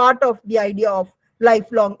a part of the idea of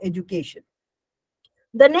lifelong education.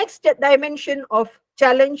 The next dimension of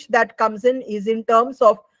challenge that comes in is in terms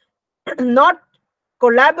of not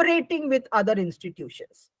collaborating with other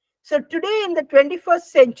institutions. So today in the 21st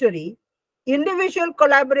century, individual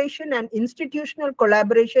collaboration and institutional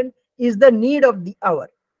collaboration is the need of the hour.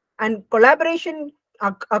 And collaboration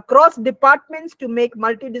across departments to make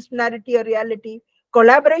multidisciplinarity a reality,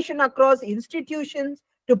 collaboration across institutions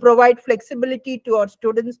to provide flexibility to our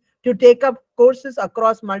students to take up courses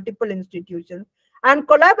across multiple institutions, and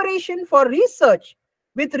collaboration for research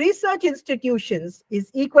with research institutions is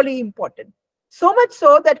equally important. So much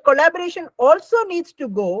so that collaboration also needs to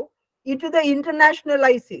go into the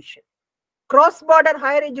internationalization. Cross-border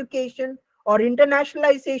higher education or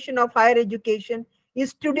internationalization of higher education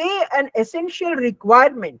is today an essential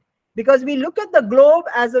requirement because we look at the globe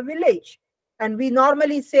as a village. And we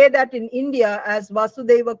normally say that in India as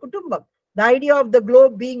Vasudhaiva Kutumbam, the idea of the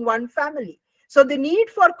globe being one family. So the need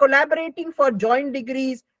for collaborating for joint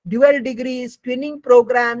degrees, dual degrees, twinning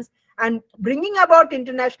programs, and bringing about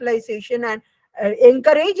internationalization and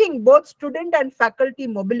encouraging both student and faculty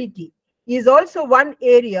mobility is also one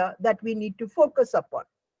area that we need to focus upon.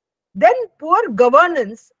 Then poor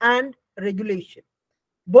governance and regulation.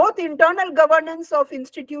 Both internal governance of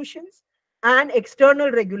institutions and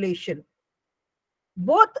external regulation.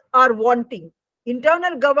 Both are wanting.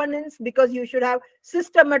 Internal governance because you should have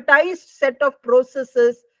systematized set of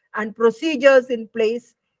processes and procedures in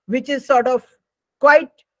place, which is sort of quite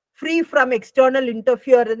free from external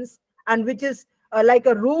interference and which is like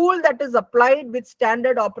a rule that is applied with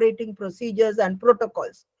standard operating procedures and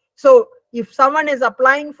protocols. So if someone is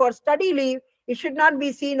applying for study leave, it should not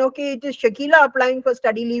be seen, okay, it is Shakila applying for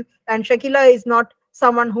study leave and Shakila is not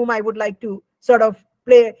someone whom I would like to sort of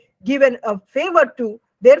give a favor to.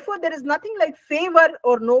 Therefore, there is nothing like favor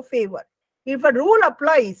or no favor. If a rule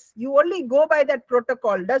applies, you only go by that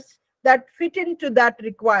protocol. Does that fit into that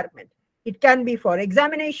requirement? It can be for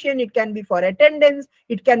examination, it can be for attendance,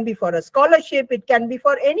 it can be for a scholarship, it can be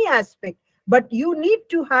for any aspect. But you need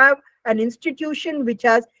to have an institution which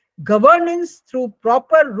has governance through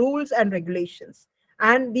proper rules and regulations.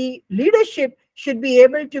 And the leadership should be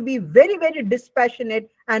able to be very, very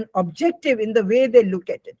dispassionate and objective in the way they look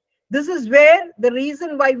at it. This is where the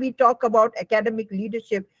reason why we talk about academic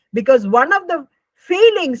leadership, because one of the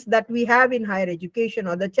failings that we have in higher education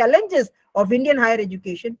or the challenges of Indian higher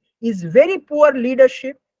education is very poor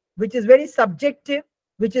leadership, which is very subjective,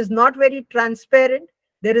 which is not very transparent.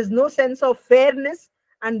 There is no sense of fairness.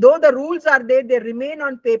 And though the rules are there, they remain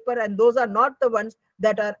on paper and those are not the ones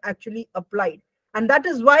that are actually applied. And that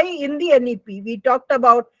is why in the NEP, we talked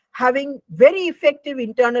about having very effective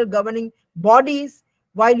internal governing bodies.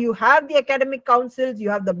 While you have the academic councils, you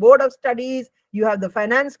have the board of studies, you have the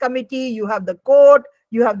finance committee, you have the court,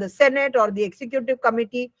 you have the Senate or the executive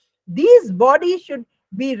committee. These bodies should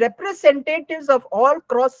be representatives of all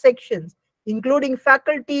cross sections, including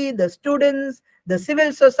faculty, the students, the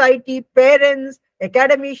civil society, parents,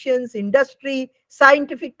 academicians, industry,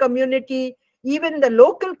 scientific community, even the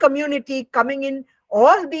local community coming in.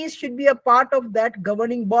 All these should be a part of that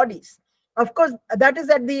governing bodies. Of course, that is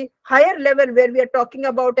at the higher level where we are talking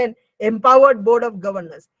about an empowered board of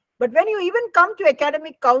governors. But when you even come to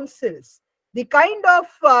academic councils, the kind of,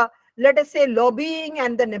 let us say, lobbying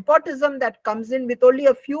and the nepotism that comes in, with only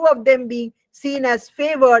a few of them being seen as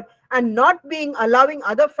favored and not being allowing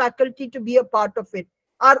other faculty to be a part of it,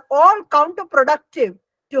 are all counterproductive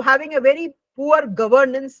to having a very poor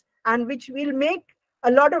governance, and which will make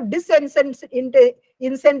a lot of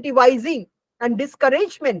disincentivizing and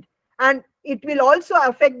discouragement. And it will also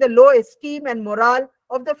affect the low esteem and morale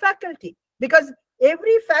of the faculty, because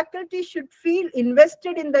every faculty should feel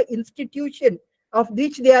invested in the institution of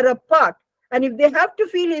which they are a part. And if they have to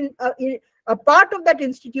feel in a part of that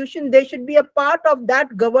institution, they should be a part of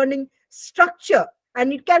that governing structure.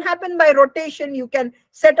 And it can happen by rotation. You can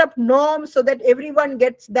set up norms so that everyone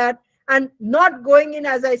gets that, and not going in,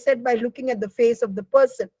 as I said, by looking at the face of the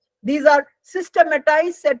person. These are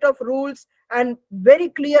systematized set of rules and very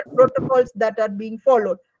clear protocols that are being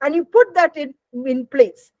followed. And you put that in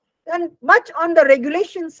place. And much on the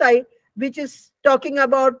regulation side, which is talking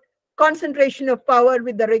about concentration of power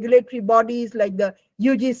with the regulatory bodies like the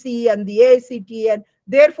UGC and the AICT, and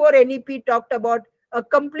therefore NEP talked about a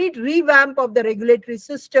complete revamp of the regulatory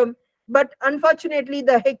system. But unfortunately,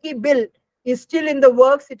 the HECI bill is still in the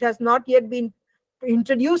works. It has not yet been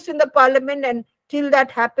introduced in the parliament, and till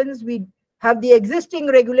that happens, we have the existing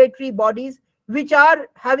regulatory bodies which are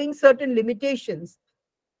having certain limitations,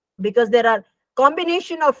 because there are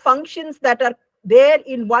combination of functions that are there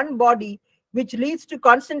in one body, which leads to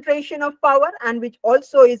concentration of power and which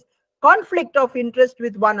also is conflict of interest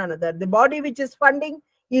with one another. The body which is funding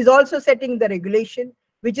is also setting the regulation,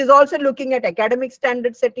 which is also looking at academic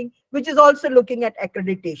standard setting, which is also looking at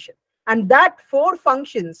accreditation. And that four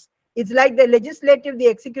functions, it's like the legislative, the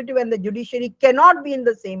executive, and the judiciary cannot be in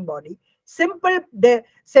the same body. The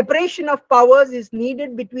separation of powers is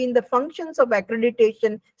needed between the functions of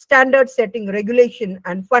accreditation, standard setting, regulation,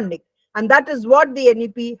 and funding. And that is what the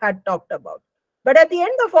NEP had talked about. But at the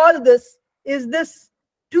end of all this is this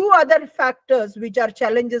two other factors which are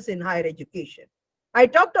challenges in higher education. I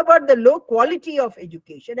talked about the low quality of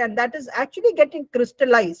education, and that is actually getting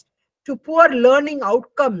crystallized to poor learning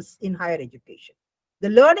outcomes in higher education. The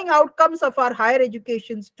learning outcomes of our higher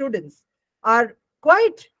education students are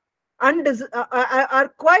quite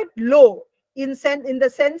low in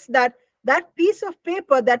the sense that that piece of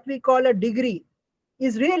paper that we call a degree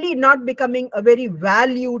is really not becoming a very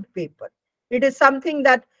valued paper. It is something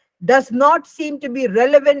that does not seem to be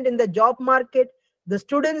relevant in the job market. The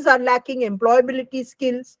students are lacking employability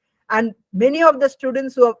skills, and many of the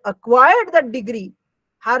students who have acquired that degree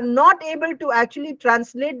are not able to actually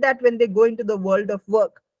translate that when they go into the world of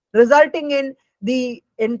work, resulting in the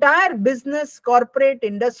entire business, corporate,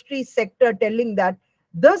 industry sector telling that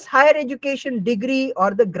this higher education degree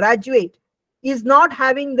or the graduate is not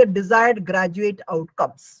having the desired graduate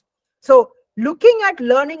outcomes. So looking at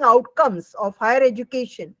learning outcomes of higher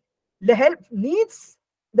education, the help needs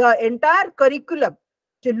the entire curriculum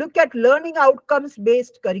to look at learning outcomes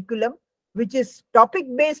based curriculum, which is topic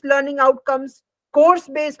based learning outcomes, course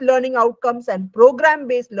based learning outcomes, and program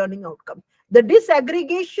based learning outcomes. The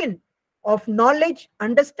disaggregation of knowledge,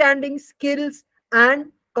 understanding, skills,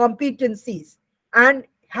 and competencies, and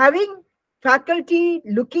having faculty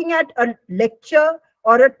looking at a lecture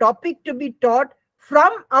or a topic to be taught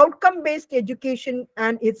from outcome-based education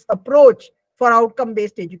and its approach for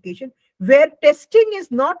outcome-based education, where testing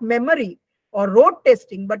is not memory or rote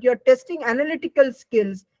testing, but you're testing analytical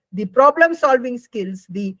skills, the problem-solving skills,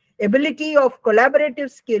 the ability of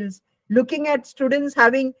collaborative skills, looking at students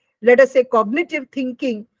having, let us say, cognitive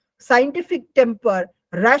thinking, scientific temper,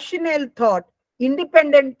 rational thought,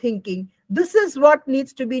 independent thinking. This is what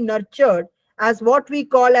needs to be nurtured as what we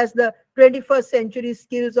call as the 21st century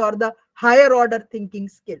skills or the higher order thinking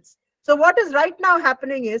skills. So what is right now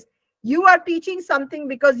happening is you are teaching something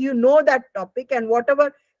because you know that topic, and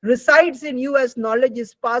whatever resides in you as knowledge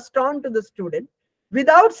is passed on to the student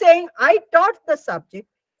without saying, I taught the subject.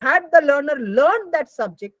 Had the learner learned that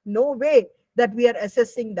subject? No way that we are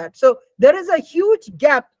assessing that. So there is a huge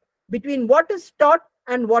gap between what is taught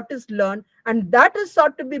and what is learned, and that is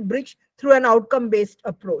sought to be bridged through an outcome-based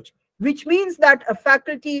approach, which means that a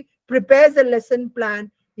faculty prepares a lesson plan.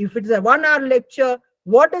 If it's a 1 hour lecture,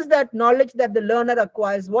 What is that knowledge that the learner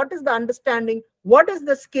acquires? What is the understanding? What is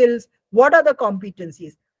the skills? What are the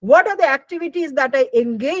competencies? What are the activities that I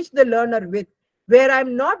engage the learner with, where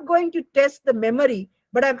I'm not going to test the memory,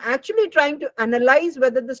 but I'm actually trying to analyze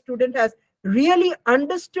whether the student has really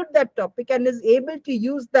understood that topic and is able to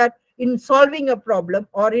use that in solving a problem,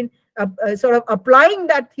 or in sort of applying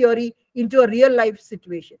that theory into a real life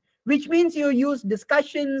situation, which means you use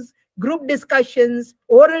discussions, group discussions,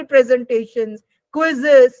 oral presentations,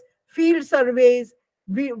 quizzes, field surveys,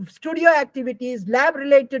 studio activities, lab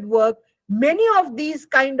related work. Many of these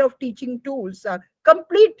kind of teaching tools are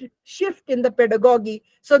complete shift in the pedagogy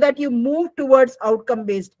so that you move towards outcome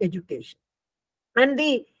based education. And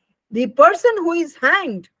the person who is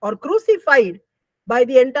hanged or crucified by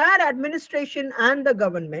the entire administration and the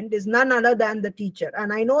government is none other than the teacher.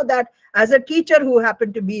 And I know that as a teacher who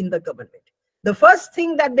happened to be in the government, the first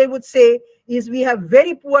thing that they would say is we have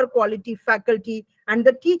very poor quality faculty and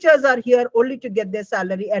the teachers are here only to get their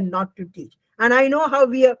salary and not to teach. And I know how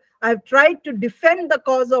I've tried to defend the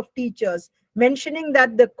cause of teachers, mentioning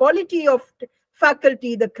that the quality of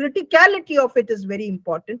faculty, the criticality of it is very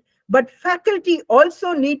important, but faculty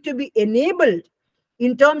also need to be enabled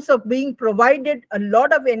in terms of being provided a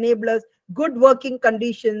lot of enablers, good working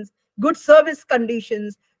conditions, good service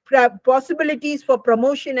conditions, possibilities for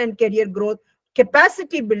promotion and career growth,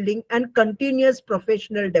 capacity building, and continuous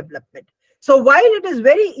professional development. So while it is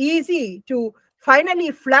very easy to finally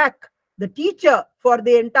flack the teacher for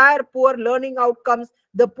the entire poor learning outcomes,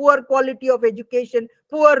 the poor quality of education,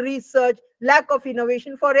 poor research, lack of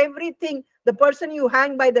innovation, for everything, the person you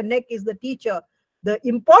hang by the neck is the teacher. The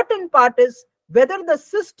important part is whether the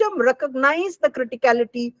system recognizes the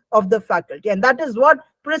criticality of the faculty. And that is what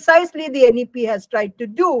precisely the NEP has tried to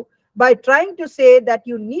do by trying to say that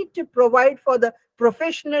you need to provide for the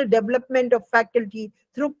professional development of faculty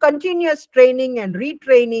through continuous training and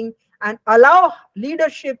retraining, and allow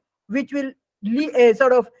leadership which will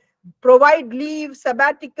sort of provide leave,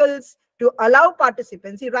 sabbaticals to allow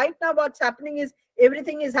participants. See, right now what's happening is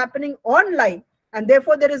everything is happening online, and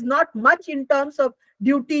therefore there is not much in terms of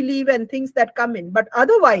duty leave and things that come in. But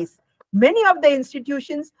otherwise, many of the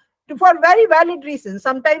institutions, for very valid reasons,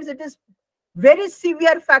 sometimes it is very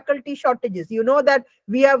severe faculty shortages. You know that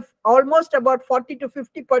we have almost about 40 to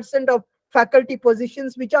 50% of faculty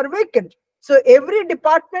positions which are vacant. So every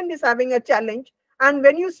department is having a challenge. And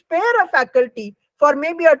when you spare a faculty for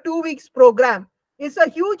maybe a 2 weeks program, it's a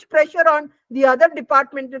huge pressure on the other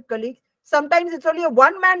departmental colleagues. Sometimes it's only a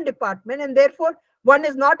one-man department, and therefore one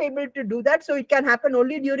is not able to do that. So it can happen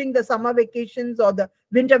only during the summer vacations or the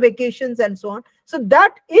winter vacations and so on. So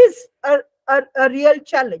that is a real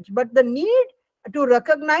challenge. But the need to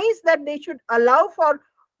recognize that they should allow for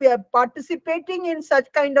participating in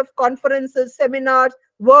such kind of conferences, seminars,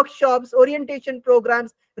 workshops, orientation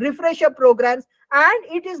programs, refresher programs, and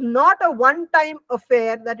it is not a one-time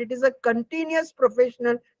affair, that it is a continuous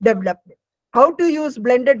professional development. How to use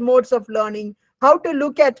blended modes of learning, how to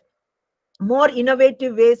look at more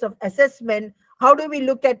innovative ways of assessment, how do we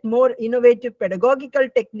look at more innovative pedagogical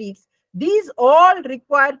techniques. These all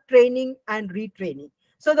require training and retraining.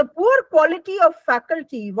 So the poor quality of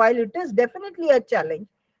faculty, while it is definitely a challenge,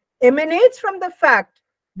 emanates from the fact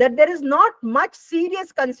that there is not much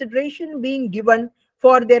serious consideration being given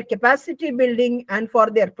for their capacity building and for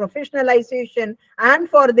their professionalization and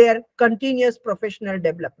for their continuous professional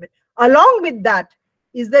development. Along with that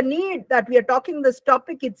is the need that we are talking this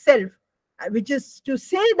topic itself, which is to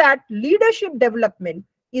say that leadership development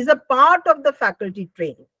is a part of the faculty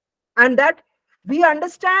training, and that we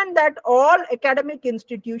understand that all academic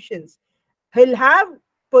institutions will have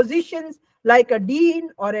positions like a dean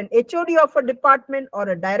or an HOD of a department or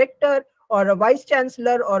a director or a vice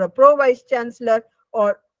chancellor or a pro vice chancellor,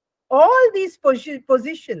 or all these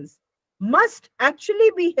positions must actually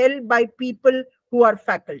be held by people who are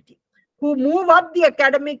faculty, who move up the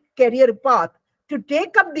academic career path to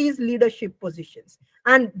take up these leadership positions.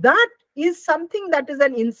 And that is something that is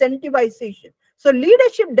an incentivization. So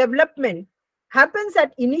leadership development happens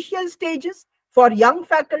at initial stages for young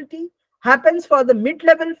faculty, happens for the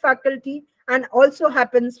mid-level faculty, and also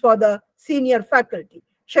happens for the senior faculty.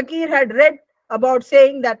 Shakir had read about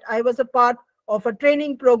saying that I was a part of a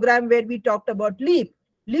training program where we talked about LEAP.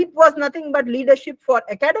 LEAP was nothing but Leadership for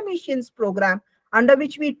Academicians program, under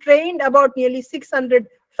which we trained about nearly 600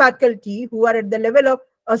 faculty who are at the level of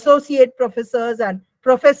associate professors and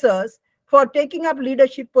professors for taking up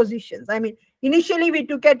leadership positions. I mean, initially we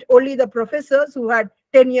took at only the professors who had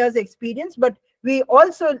 10 years experience, but we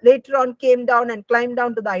also later on came down and climbed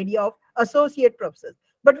down to the idea of associate professors.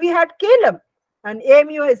 But we had CALEM, and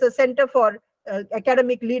AMU is a Center for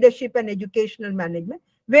academic leadership and educational management,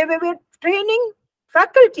 where we were training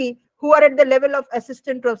faculty who are at the level of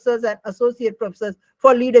assistant professors and associate professors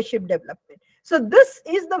for leadership development. So this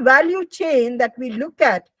is the value chain that we look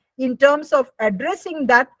at in terms of addressing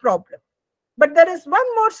that problem. But there is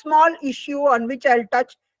one more small issue on which I'll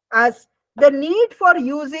touch, as the need for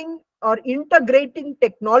using or integrating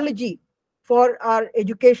technology for our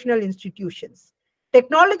educational institutions.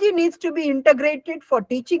 Technology needs to be integrated for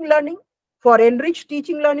teaching learning, for enriched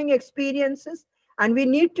teaching learning experiences, and we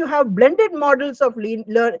need to have blended models of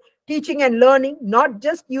teaching and learning, not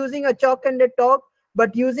just using a chalk and a talk,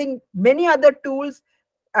 but using many other tools.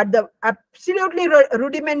 At the absolutely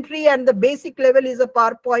rudimentary and the basic level is a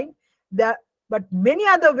PowerPoint, but many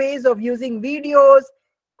other ways of using videos,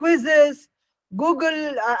 quizzes,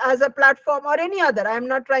 Google as a platform, or any other. I'm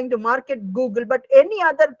not trying to market Google, but any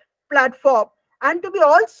other platform, and to be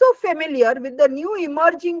also familiar with the new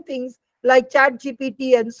emerging things like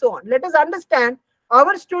ChatGPT and so on. Let us understand,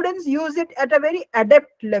 our students use it at a very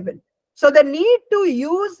adept level. So the need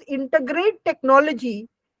to integrate technology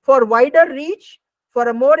for wider reach, for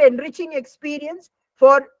a more enriching experience,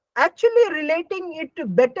 for actually relating it to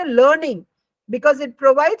better learning, because it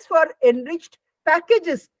provides for enriched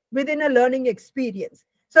packages within a learning experience.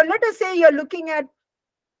 So let us say you're looking at,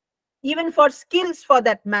 even for skills for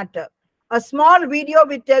that matter, a small video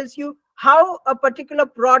which tells you how a particular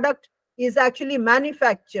product is actually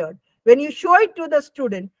manufactured. When you show it to the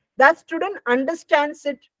student, that student understands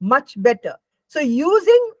it much better. So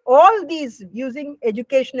using all these, using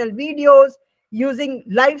educational videos, using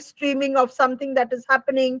live streaming of something that is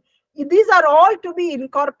happening, these are all to be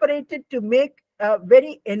incorporated to make a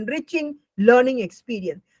very enriching learning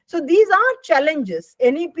experience. So these are challenges.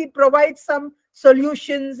 NEP provides some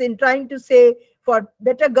solutions in trying to say, for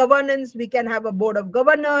better governance, we can have a board of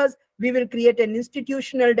governors. We will create an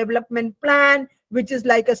institutional development plan, which is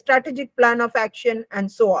like a strategic plan of action,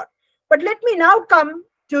 and so on. But let me now come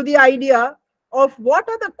to the idea of what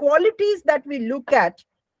are the qualities that we look at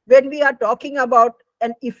when we are talking about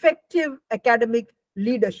an effective academic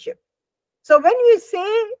leadership. So when we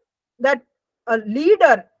say that a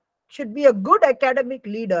leader should be a good academic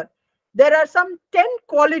leader, there are some 10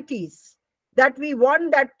 qualities that we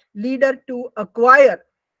want that leader to acquire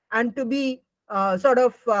and to be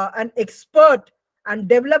an expert and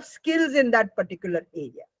develop skills in that particular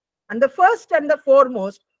area. And the first and the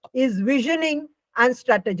foremost is visioning and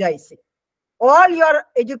strategizing. All your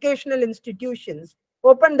educational institutions,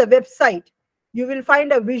 open the website, you will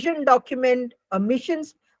find a vision document, a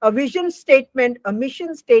vision statement, a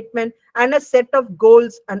mission statement, and a set of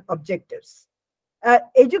goals and objectives. A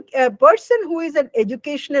person who is an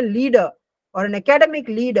educational leader or an academic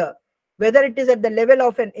leader, whether it is at the level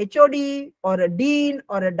of an HOD or a dean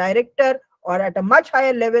or a director, or at a much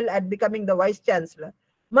higher level at becoming the vice chancellor,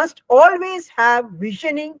 must always have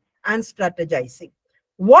visioning and strategizing.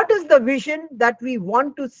 What is the vision that we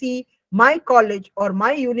want to see my college or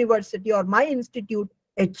my university or my institute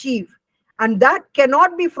achieve? And that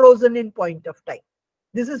cannot be frozen in point of time.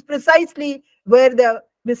 This is precisely where the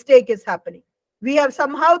mistake is happening. We have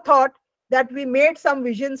somehow thought that we made some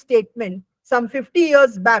vision statement some 50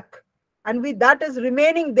 years back, and that is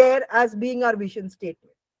remaining there as being our vision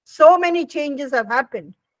statement. So many changes have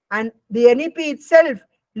happened, and the NEP itself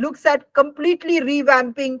looks at completely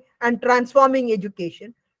revamping and transforming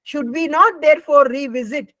education. Should we not therefore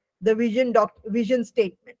revisit the vision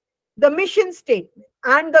statement, the mission statement,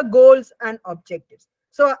 and the goals and objectives?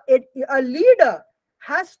 So a leader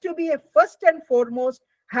has to be first and foremost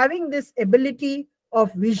having this ability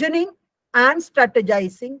of visioning and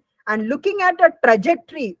strategizing and looking at a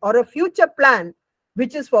trajectory or a future plan,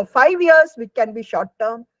 which is for 5 years, which can be short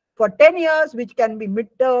term, for 10 years, which can be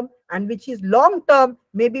mid-term, and which is long-term,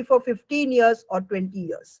 maybe for 15 years or 20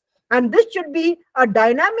 years. And this should be a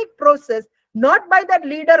dynamic process, not by that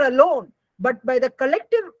leader alone, but by the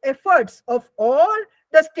collective efforts of all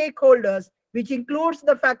the stakeholders, which includes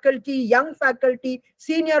the faculty, young faculty,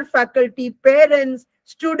 senior faculty, parents,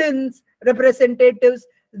 students, representatives,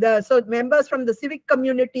 so members from the civic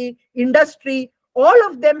community, industry, all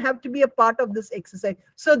of them have to be a part of this exercise.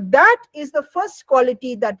 So that is the first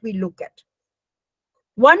quality that we look at.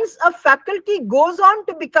 Once a faculty goes on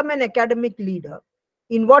to become an academic leader,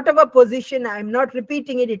 in whatever position, I'm not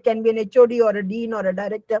repeating it, it can be an HOD or a dean or a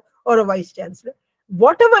director or a vice chancellor,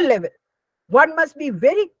 whatever level, one must be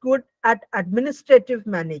very good at administrative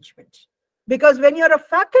management. Because when you're a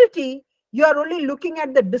faculty, you are only looking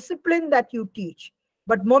at the discipline that you teach.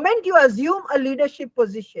 But moment you assume a leadership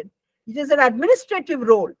position, it is an administrative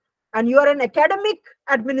role, and you are an academic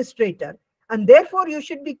administrator, and therefore you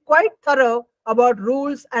should be quite thorough about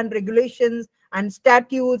rules and regulations and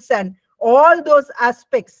statutes and all those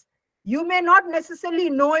aspects. You may not necessarily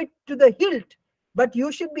know it to the hilt, but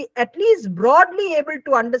you should be at least broadly able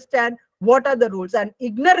to understand what are the rules. And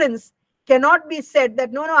ignorance cannot be said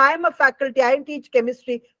that, no, I am a faculty, I teach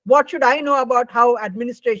chemistry, what should I know about how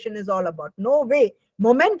administration is all about? No way.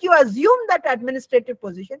 Moment you assume that administrative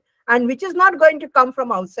position, and which is not going to come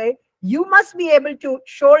from outside, you must be able to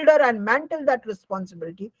shoulder and mantle that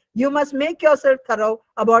responsibility. You must make yourself thorough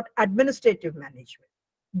about administrative management.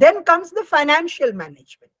 Then comes the financial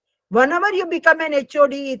management. Whenever you become an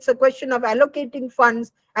HOD, it's a question of allocating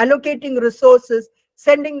funds, allocating resources,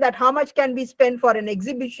 sending that how much can be spent for an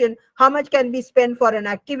exhibition, how much can be spent for an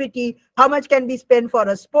activity, how much can be spent for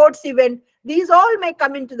a sports event. These all may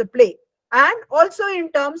come into the play. And also in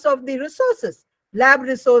terms of the resources, lab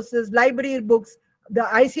resources, library books, the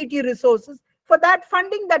ICT resources, for that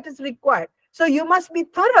funding that is required. So you must be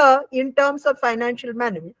thorough in terms of financial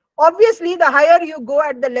management. Obviously, the higher you go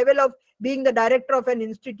at the level of being the director of an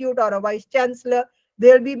institute or a vice chancellor,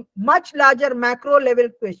 there will be much larger macro level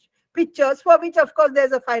pictures for which, of course,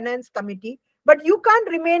 there's a finance committee. But you can't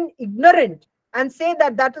remain ignorant and say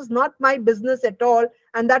that that is not my business at all,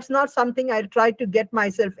 and that's not something I try to get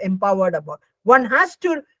myself empowered about. One has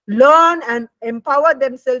to learn and empower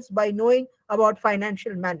themselves by knowing about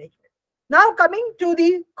financial management. Now coming to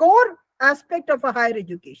the core aspect of a higher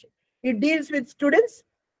education. It deals with students,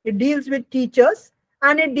 it deals with teachers,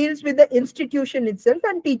 and it deals with the institution itself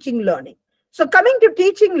and teaching learning. So coming to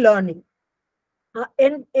teaching learning,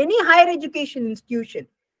 in any higher education institution,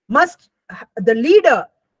 the leader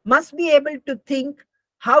must be able to think,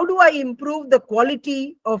 how do I improve the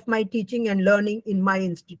quality of my teaching and learning in my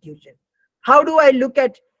institution? How do I look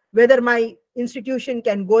at whether my institution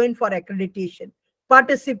can go in for accreditation,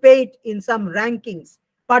 participate in some rankings,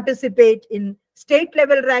 participate in state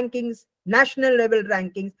level rankings, national level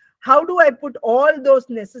rankings? How do I put all those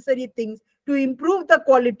necessary things to improve the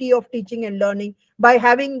quality of teaching and learning by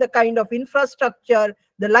having the kind of infrastructure,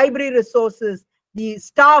 the library resources, the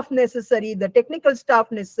staff necessary, the technical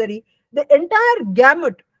staff necessary, the entire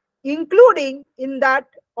gamut, including in that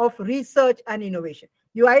of research and innovation.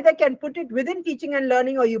 You either can put it within teaching and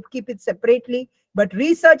learning or you keep it separately, but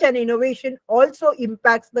research and innovation also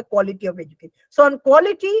impacts the quality of education. So on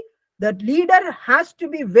quality, the leader has to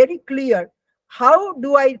be very clear. How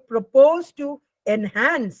do I propose to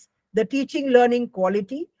enhance the teaching learning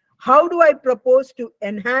quality? How do I propose to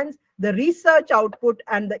enhance the research output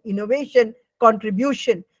and the innovation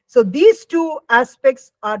contribution? So these two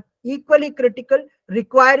aspects are equally critical,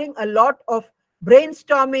 requiring a lot of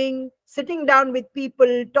brainstorming, sitting down with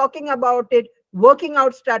people, talking about it, working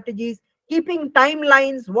out strategies, keeping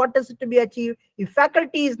timelines, what is to be achieved. If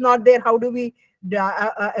faculty is not there, how do we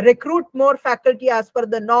recruit more faculty as per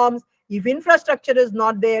the norms? If infrastructure is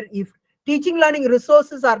not there, if teaching learning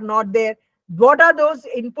resources are not there, what are those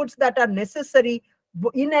inputs that are necessary?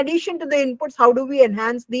 In addition to the inputs, how do we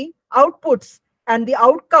enhance the outputs and the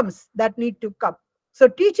outcomes that need to come? So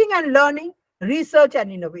teaching and learning, research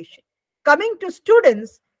and innovation. Coming to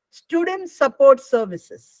students, student support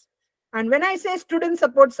services. And when I say student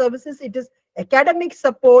support services, it is academic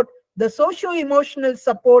support, the socio-emotional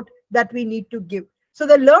support that we need to give. So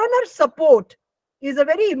the learner support is a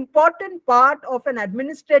very important part of an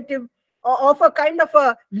administrative, of a kind of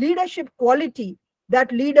a leadership quality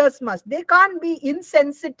that leaders must. They can't be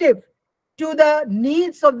insensitive to the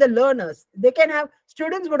needs of the learners. They can have,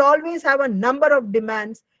 students would always have a number of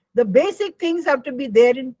demands. The basic things have to be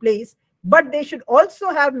there in place, but they should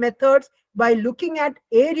also have methods by looking at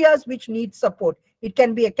areas which need support. It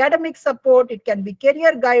can be academic support, it can be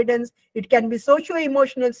career guidance, it can be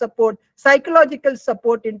socio-emotional support, psychological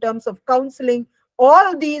support in terms of counseling.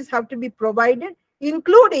 All these have to be provided,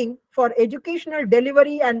 including for educational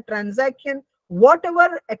delivery and transaction.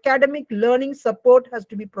 Whatever academic learning support has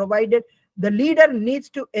to be provided, the leader needs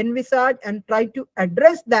to envisage and try to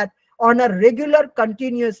address that on a regular,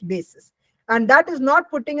 continuous basis. And that is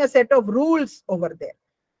not putting a set of rules over there.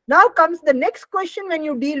 Now comes the next question when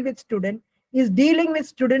you deal with student, is dealing with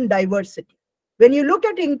student diversity. When you look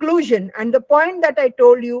at inclusion, and the point that I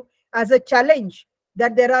told you as a challenge,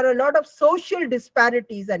 that there are a lot of social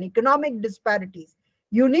disparities and economic disparities,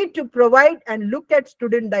 you need to provide and look at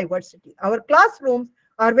student diversity. Our classrooms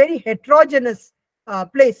are very heterogeneous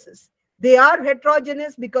places. They are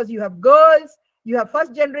heterogeneous because you have girls, you have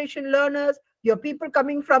first generation learners, you have people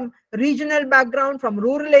coming from regional background, from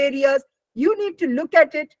rural areas. You need to look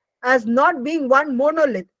at it as not being one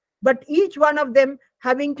monolith, but each one of them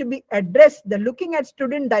having to be addressed. The looking at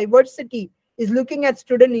student diversity is looking at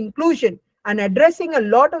student inclusion and addressing a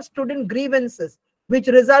lot of student grievances, which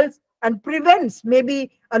results and prevents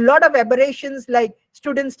maybe a lot of aberrations like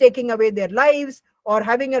students taking away their lives or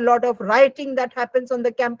having a lot of rioting that happens on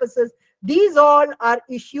the campuses. These all are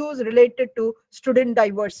issues related to student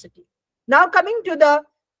diversity. Now coming to the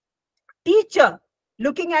teacher,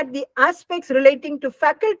 looking at the aspects relating to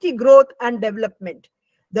faculty growth and development.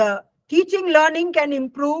 The teaching learning can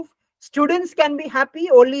improve, students can be happy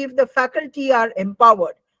only if the faculty are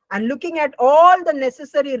empowered. And looking at all the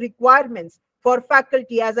necessary requirements for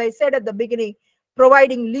faculty, as I said at the beginning,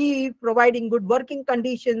 providing leave, providing good working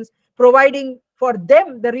conditions, providing for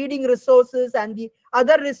them the reading resources and the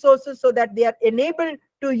other resources so that they are enabled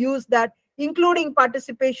to use that, including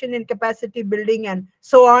participation in capacity building and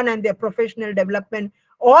so on, and their professional development.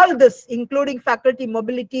 All this, including faculty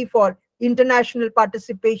mobility for international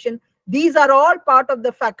participation, these are all part of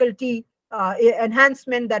the faculty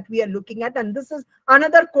enhancement that we are looking at. And this is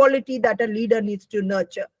another quality that a leader needs to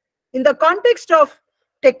nurture. In the context of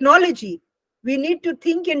technology, we need to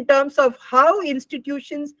think in terms of how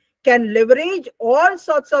institutions can leverage all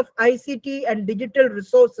sorts of ICT and digital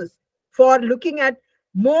resources for looking at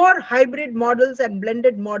more hybrid models and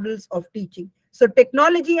blended models of teaching. So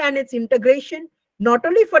technology and its integration, not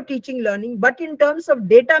only for teaching learning, but in terms of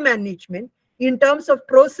data management, in terms of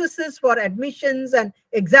processes for admissions and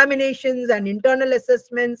examinations and internal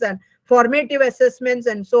assessments and formative assessments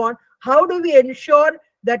and so on. How do we ensure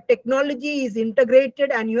that technology is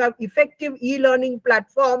integrated and you have effective e-learning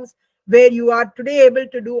platforms where you are today able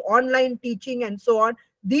to do online teaching and so on?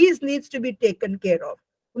 These needs to be taken care of.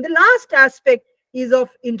 And the last aspect is of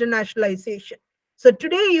internationalization. So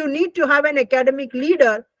today you need to have an academic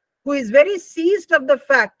leader who is very seized of the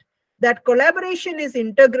fact that collaboration is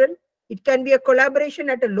integral. It can be a collaboration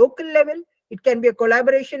at a local level, it can be a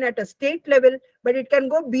collaboration at a state level, but it can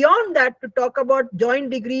go beyond that to talk about joint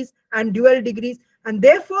degrees and dual degrees. And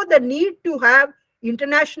therefore the need to have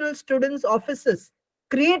international students' offices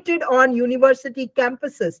created on university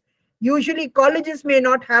campuses. Usually colleges may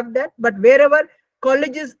not have that, but wherever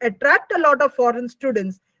colleges attract a lot of foreign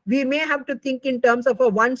students, we may have to think in terms of a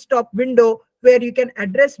one-stop window where you can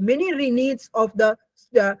address many needs of the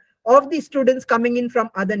students coming in from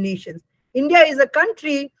other nations. India is a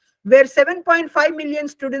country where 7.5 million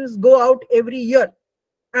students go out every year,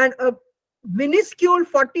 and a minuscule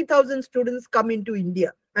 40,000 students come into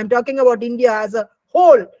India. I'm talking about India as a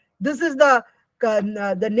whole. This is the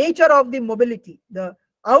nature of the mobility. The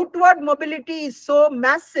outward mobility is so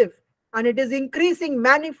massive and it is increasing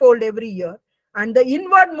manifold every year. And the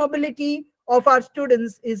inward mobility of our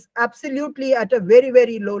students is absolutely at a very,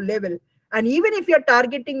 very low level. And even if you're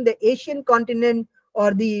targeting the Asian continent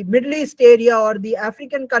or the Middle East area or the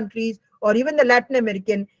African countries or even the Latin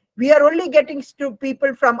American, we are only getting to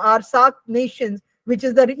people from our SAARC nations, which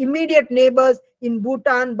is the immediate neighbors in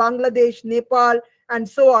Bhutan, Bangladesh, Nepal, and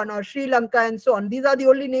so on, or Sri Lanka and so on. These are the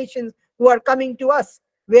only nations who are coming to us.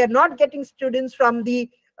 We are not getting students from the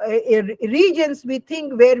regions we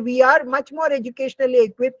think where we are much more educationally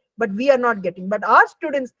equipped, but we are not getting. But our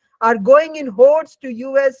students are going in hordes to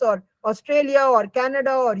US or Australia or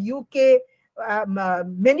Canada or UK,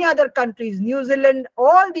 many other countries, New Zealand,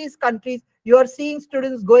 all these countries, you are seeing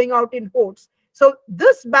students going out in hordes. So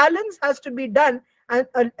this balance has to be done, and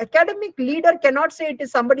an academic leader cannot say it is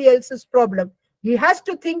somebody else's problem. He has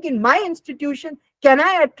to think, in my institution, can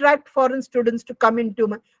I attract foreign students to come into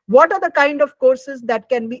my, what are the kind of courses that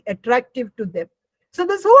can be attractive to them? So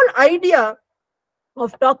this whole idea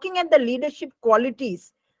of talking at the leadership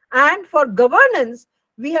qualities, and for governance,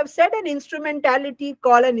 we have set an instrumentality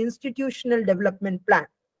called an institutional development plan,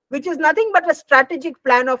 which is nothing but a strategic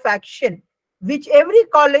plan of action, which every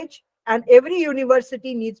college and every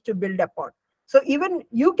university needs to build upon. So even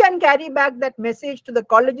you can carry back that message to the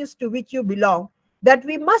colleges to which you belong, that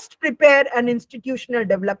we must prepare an institutional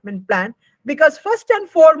development plan, because first and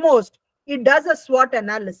foremost, it does a SWOT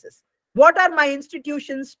analysis. What are my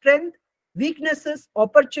institution's strengths, weaknesses,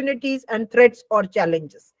 opportunities, and threats or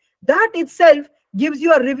challenges? That itself gives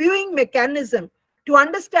you a reviewing mechanism to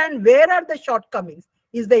understand where are the shortcomings.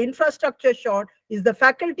 Is the infrastructure short? Is the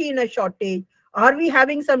faculty in a shortage? Are we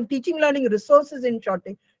having some teaching learning resources in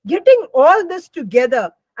shortage? Getting all this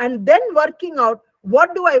together and then working out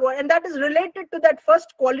what do I want, and that is related to that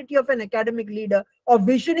first quality of an academic leader of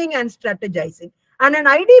visioning and strategizing. And an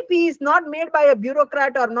IDP is not made by a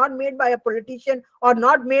bureaucrat or not made by a politician or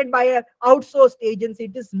not made by an outsourced agency.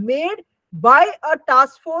 It is made by a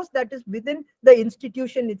task force that is within the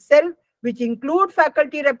institution itself, which include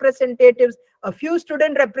faculty representatives, a few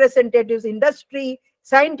student representatives, industry,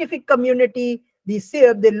 scientific community,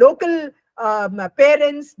 the local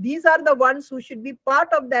parents. These are the ones who should be part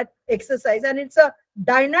of that exercise. And it's a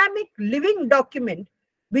dynamic living document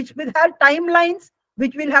which will have timelines,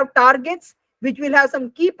 which will have targets, which will have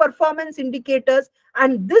some key performance indicators.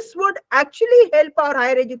 And this would actually help our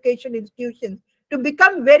higher education institutions to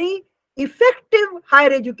become very effective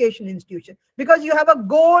higher education institutions, because you have a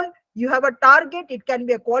goal, you have a target. It can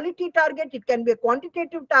be a quality target, it can be a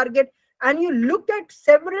quantitative target, and you look at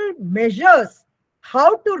several measures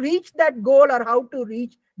how to reach that goal or how to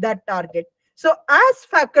reach that target. So as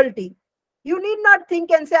faculty, you need not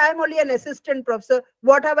think and say, I'm only an assistant professor,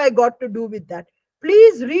 what have I got to do with that?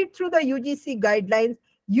 Please read through the UGC guidelines.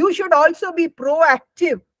 You should also be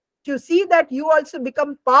proactive to see that you also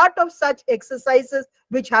become part of such exercises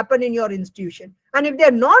which happen in your institution. And if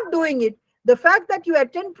they're not doing it, the fact that you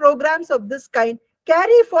attend programs of this kind,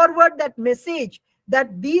 carry forward that message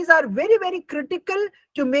that these are very, very critical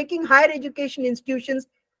to making higher education institutions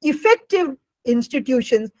effective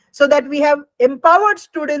institutions, so that we have empowered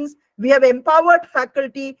students, we have empowered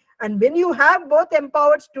faculty. And when you have both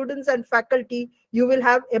empowered students and faculty, you will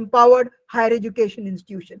have empowered higher education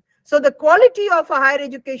institution. So the quality of a higher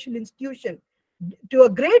education institution to a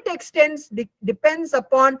great extent depends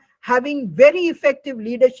upon having very effective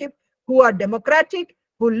leadership who are democratic,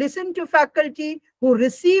 who listen to faculty, who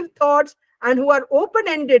receive thoughts, and who are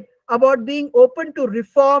open-ended about being open to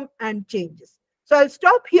reform and changes. So I'll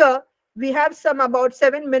stop here. We have about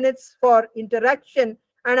 7 minutes for interaction,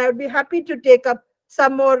 and I would be happy to take up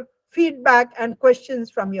some more feedback and questions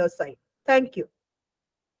from your side. Thank you.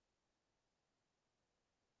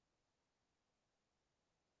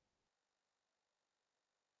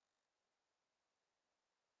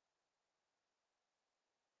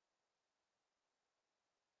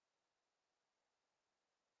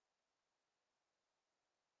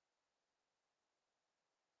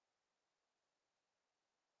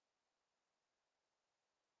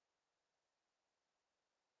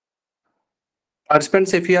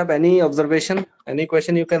 Participants, if you have any observation, any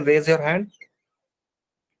question, you can raise your hand.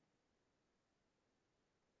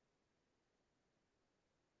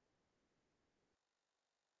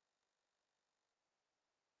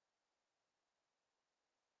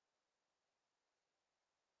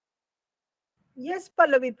 Yes,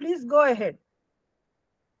 Pallavi, please go ahead.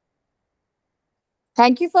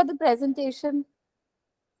 Thank you for the presentation,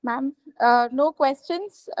 ma'am. No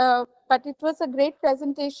questions, but it was a great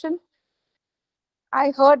presentation.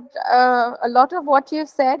 I heard a lot of what you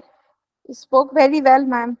said. You spoke very well,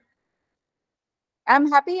 ma'am. I'm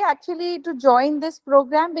happy actually to join this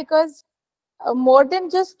program because more than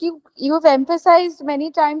just you've emphasized many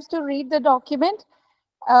times to read the document.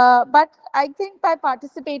 But I think by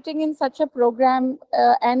participating in such a program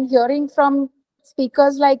and hearing from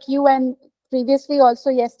speakers like you and previously also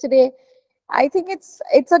yesterday, I think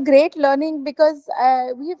it's a great learning because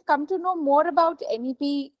we've come to know more about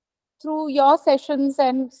NEP through your sessions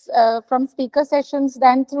and from speaker sessions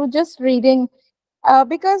than through just reading.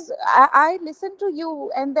 Because I listen to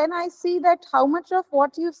you and then I see that how much of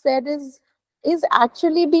what you've said is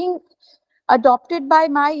actually being adopted by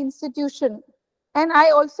my institution. And I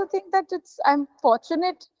also think that I'm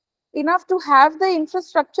fortunate enough to have the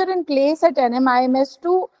infrastructure in place at NMIMS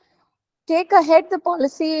to take ahead the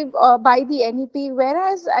policy by the NEP.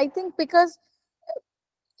 Whereas I think because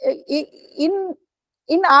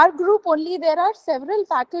in our group only, there are several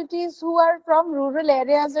faculties who are from rural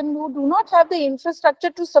areas and who do not have the infrastructure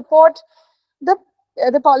to support the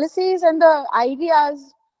policies and the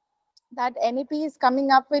ideas that NEP is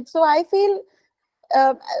coming up with. So I feel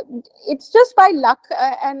it's just by luck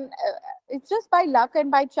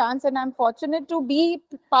and by chance, and I'm fortunate to be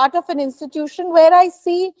part of an institution where I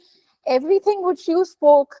see everything which you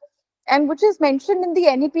spoke and which is mentioned in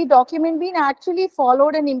the NEP document being actually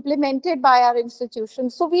followed and implemented by our institution.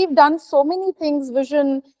 So we've done so many things: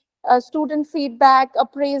 vision, student feedback,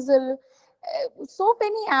 appraisal, so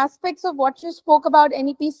many aspects of what you spoke about,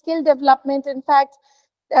 NEP skill development. In fact,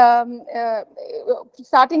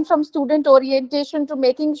 starting from student orientation to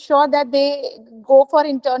making sure that they go for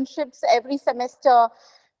internships every semester,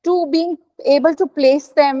 to being able to place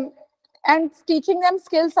them and teaching them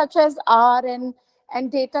skills such as R and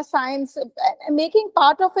data science, making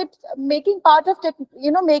part of it, making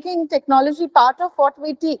technology part of what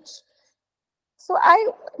we teach. So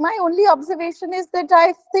my only observation is that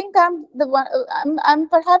I think I'm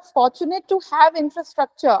perhaps fortunate to have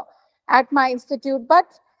infrastructure at my institute. But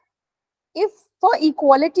if for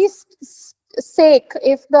equality's sake,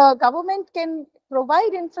 if the government can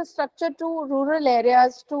provide infrastructure to rural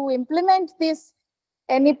areas to implement this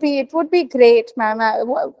NEP, it would be great, ma'am.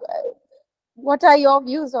 What are your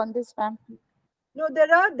views on this, ma'am? No,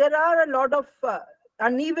 there are a lot of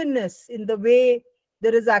unevenness in the way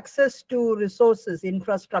there is access to resources,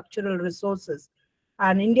 infrastructural resources.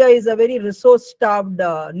 And India is a very resource-starved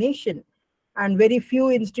nation, and very few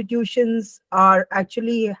institutions are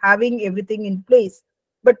actually having everything in place.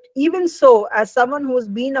 But even so, as someone who's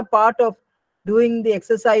been a part of doing the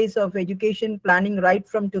exercise of education planning right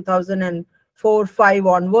from 2004-5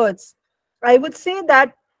 onwards, I would say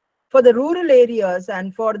that for the rural areas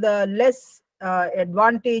and for the less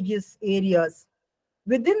advantageous areas,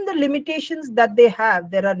 within the limitations that they have,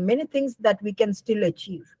 there are many things that we can still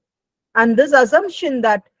achieve. And this assumption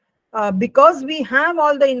that because we have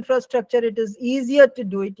all the infrastructure, it is easier to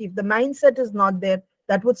do it. If the mindset is not there,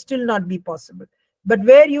 that would still not be possible. But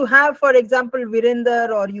where you have, for example,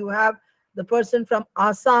 Virender, or you have the person from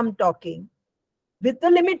Assam talking, with the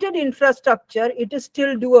limited infrastructure, it is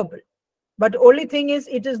still doable. But only thing is,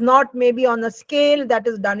 it is not maybe on a scale that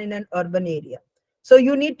is done in an urban area. So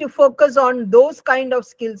you need to focus on those kind of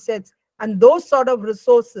skill sets and those sort of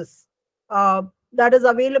resources that is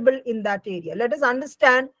available in that area. Let us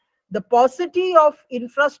understand the paucity of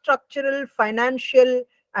infrastructural, financial,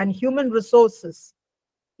 and human resources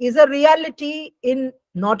is a reality in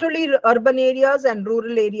not only urban areas and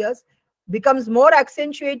rural areas, becomes more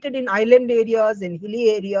accentuated in island areas, in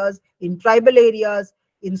hilly areas, in tribal areas,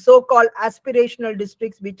 in so-called aspirational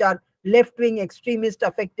districts, which are left-wing extremist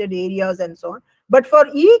affected areas and so on. But for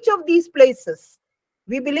each of these places,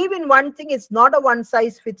 we believe in one thing: it's not a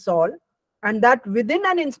one-size-fits-all, and that within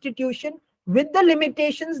an institution, with the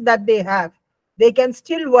limitations that they have, they can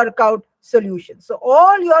still work out solutions. So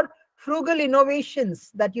all your frugal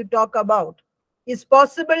innovations that you talk about is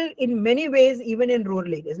possible in many ways, even in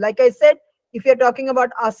rural areas. Like I said, if you're talking about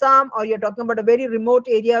Assam, or you're talking about a very remote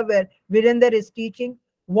area where Virender is teaching,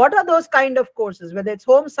 what are those kind of courses, whether it's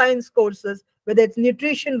home science courses, whether it's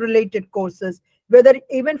nutrition related courses, whether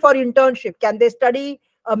even for internship, can they study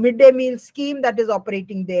a midday meal scheme that is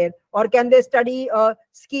operating there, or can they study a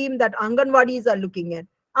scheme that Anganwadis are looking at?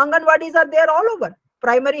 Anganwadis are there all over.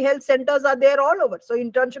 Primary health centers are there all over. So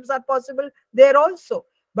internships are possible there also.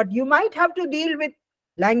 But you might have to deal with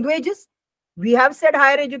languages. We have said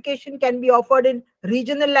higher education can be offered in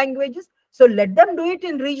regional languages. So let them do it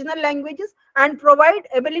in regional languages and provide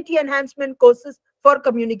ability enhancement courses for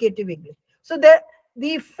communicative English. So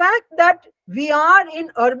the fact that we are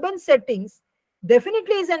in urban settings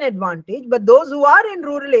definitely is an advantage, but those who are in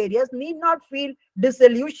rural areas need not feel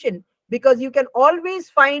disillusioned, because you can always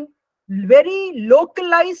find very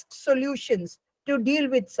localized solutions to deal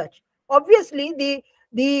with such. Obviously,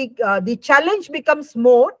 the challenge becomes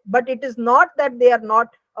more, but it is not that they are not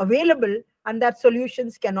available and that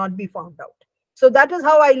solutions cannot be found out. So that is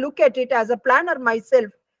how I look at it as a planner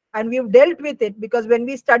myself, and we've dealt with it, because when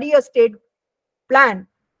we study a state plan,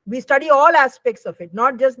 we study all aspects of it,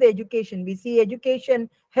 not just the education. We see education,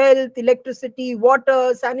 health, electricity,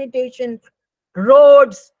 water, sanitation,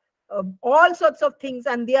 roads, all sorts of things,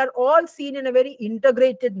 and they are all seen in a very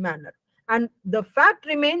integrated manner. And the fact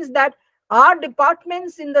remains that our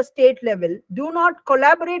departments in the state level do not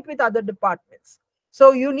collaborate with other departments.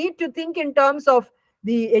 So you need to think in terms of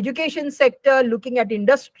the education sector, looking at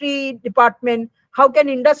industry department, how can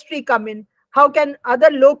industry come in, how can other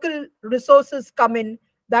local resources come in,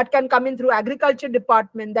 that can come in through agriculture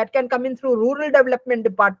department, that can come in through rural development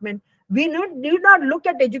department. We need not look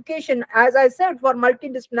at education, as I said, for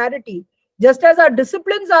multidisciplinarity. Just as our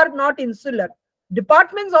disciplines are not insular,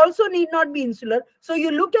 departments also need not be insular. So you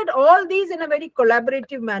look at all these in a very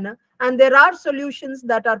collaborative manner, and there are solutions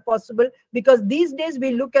that are possible, because these days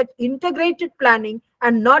we look at integrated planning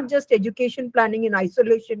and not just education planning in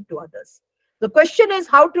isolation to others. The question is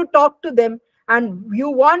how to talk to them, and you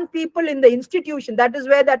want people in the institution. That is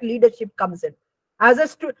where that leadership comes in.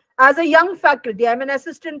 As a young faculty, I'm an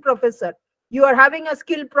assistant professor. You are having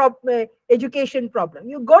a education problem.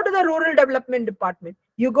 You go to the rural development department.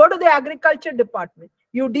 You go to the agriculture department.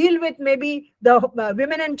 You deal with maybe the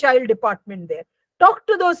women and child department there. Talk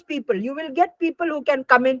to those people. You will get people who can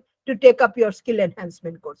come in to take up your skill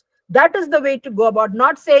enhancement course. That is the way to go about,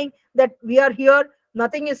 not saying that we are here,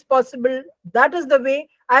 nothing is possible. That is the way.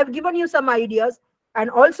 I've given you some ideas, and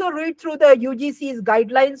also read through the UGC's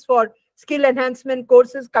guidelines for skill enhancement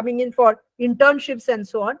courses coming in for internships and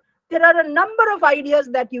so on. There are a number of ideas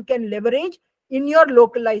that you can leverage in your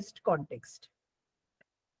localized context.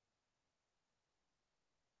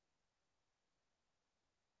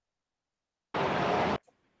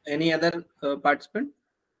 Any other participant?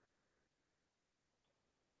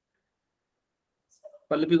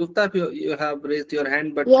 Pallavi Gupta, you have raised your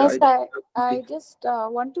hand, but yes, I just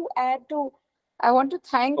want to add to. I want to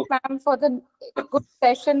thank ma'am for the good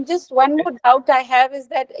session. Just one more doubt I have is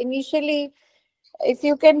that initially, if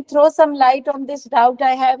you can throw some light on this doubt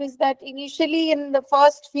I have, is that initially in the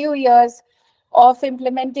first few years, of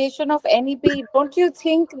implementation of NEP, don't you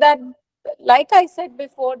think that, like I said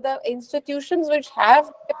before, the institutions which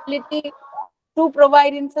have the ability to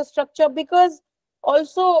provide infrastructure, because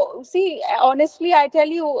also, see, honestly, I tell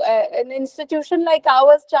you, an institution like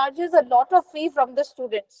ours charges a lot of fee from the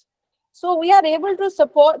students. So we are able to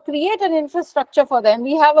support, create an infrastructure for them.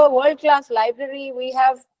 We have a world-class library. We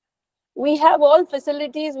have all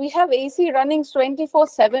facilities. We have AC running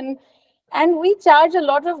 24/7, and we charge a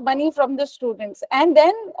lot of money from the students. And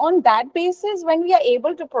then on that basis, when we are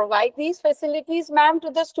able to provide these facilities, ma'am,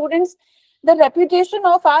 to the students, the reputation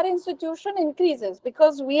of our institution increases,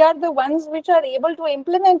 because we are the ones which are able to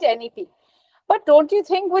implement NEP. But don't you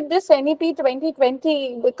think with this NEP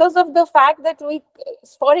 2020, because of the fact that we,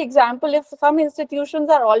 for example, if some institutions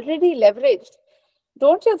are already leveraged,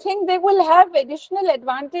 don't you think they will have additional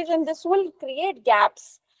advantage, and this will create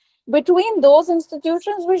gaps between those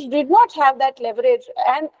institutions which did not have that leverage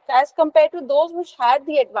and as compared to those which had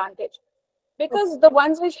the advantage? Because the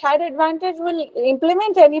ones which had advantage will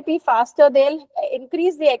implement NEP faster, they'll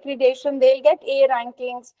increase the accreditation, they'll get A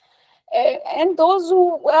rankings, and those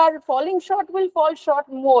who are falling short will fall short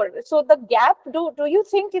more. So the gap, do you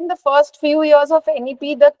think in the first few years of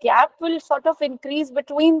NEP, the gap will sort of increase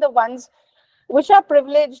between the ones which are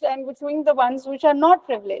privileged and between the ones which are not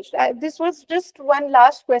privileged? This was just one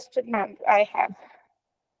last question, ma'am, I have.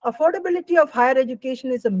 Affordability of higher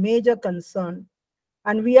education is a major concern.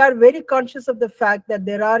 And we are very conscious of the fact that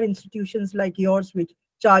there are institutions like yours which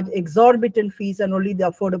charge exorbitant fees and only the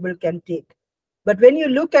affordable can take. But when you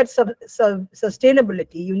look at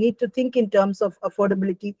sustainability, you need to think in terms of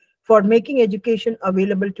affordability for making education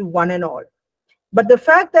available to one and all. But the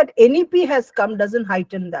fact that NEP has come doesn't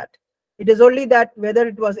heighten that. It is only that whether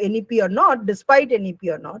it was NEP or not, despite NEP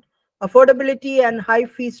or not, affordability and high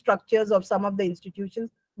fee structures of some of the institutions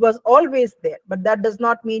was always there. But that does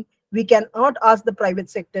not mean we cannot ask the private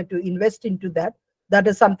sector to invest into that. That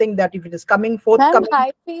is something that if it is coming forthcoming.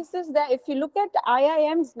 High fees is that if you look at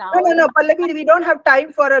IIMs now. No, Pallavi, we don't have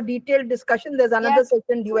time for a detailed discussion. There's another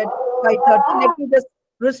session due at 5:30. Let me just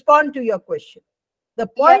respond to your question. The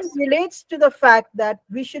point relates to the fact that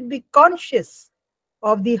we should be conscious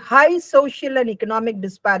of the high social and economic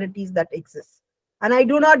disparities that exist. And I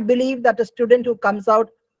do not believe that a student who comes out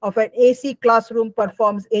of an AC classroom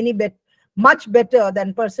performs much better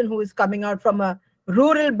than a person who is coming out from a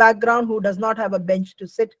rural background who does not have a bench to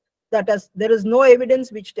sit. There is no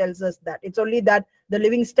evidence which tells us that. It's only that the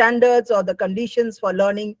living standards or the conditions for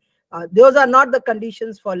learning, those are not the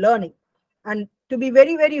conditions for learning. And to be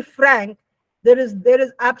very, very frank, there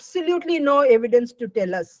is absolutely no evidence to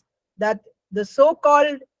tell us that the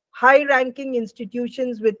so-called high-ranking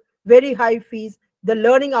institutions with very high fees, the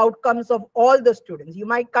learning outcomes of all the students. You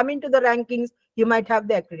might come into the rankings, you might have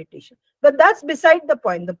the accreditation. But that's beside the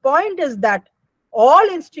point. The point is that all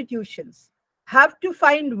institutions have to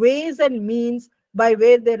find ways and means by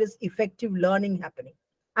where there is effective learning happening.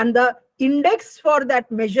 And the index for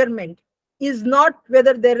that measurement is not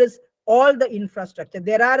whether there is all the infrastructure.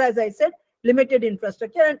 There are, as I said, limited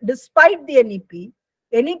infrastructure. And despite the NEP,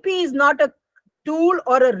 NEP is not a tool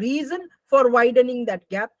or a reason for widening that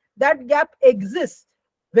gap. That gap exists,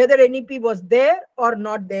 whether NEP was there or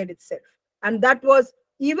not there itself. And that was,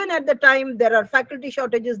 even at the time, there are faculty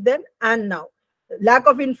shortages then and now. Lack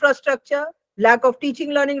of infrastructure, lack of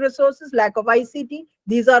teaching learning resources, lack of ICT,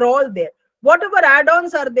 these are all there. Whatever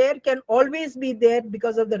add-ons are there can always be there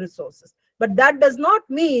because of the resources. But that does not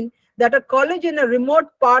mean that a college in a remote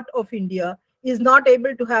part of India is not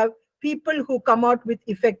able to have people who come out with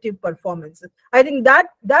effective performances. I think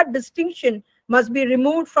that distinction must be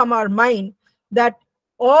removed from our mind, that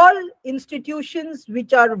all institutions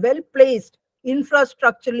which are well placed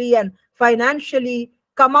infrastructurally and financially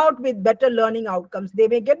come out with better learning outcomes. They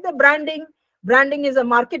may get the branding. Branding is a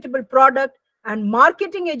marketable product, and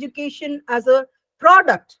marketing education as a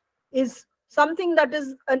product is something that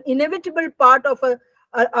is an inevitable part of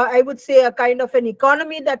I would say, a kind of an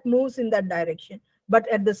economy that moves in that direction. But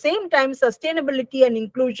at the same time, sustainability and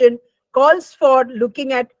inclusion calls for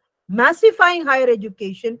looking at massifying higher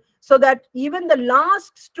education so that even the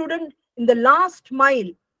last student in the last mile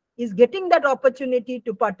is getting that opportunity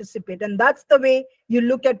to participate. And that's the way you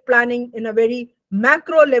look at planning in a very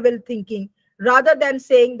macro level thinking, rather than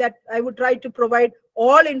saying that I would try to provide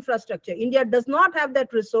all infrastructure. India does not have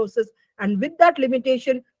that resources. And with that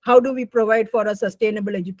limitation, how do we provide for a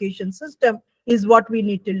sustainable education system is what we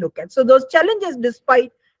need to look at. So those challenges,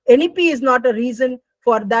 despite NEP is not a reason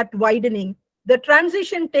for that widening. The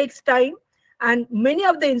transition takes time, and many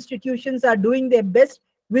of the institutions are doing their best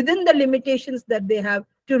within the limitations that they have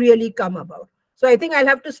to really come about. So I think I'll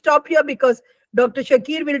have to stop here because Dr.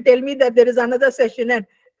 Shakir will tell me that there is another session at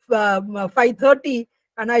 5:30,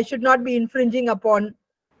 and I should not be infringing upon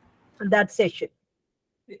that session.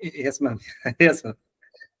 Yes, ma'am. Yes, ma'am.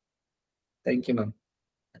 Thank you, ma'am.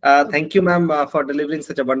 Thank you, ma'am, for delivering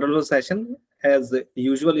such a wonderful session. As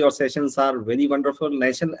usual, your sessions are very wonderful,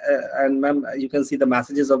 Nation. And ma'am, you can see the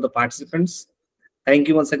messages of the participants. Thank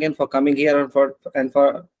you once again for coming here and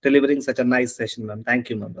for delivering such a nice session, ma'am. Thank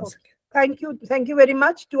you, ma'am, once again. Thank you very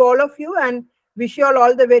much to all of you, and wish you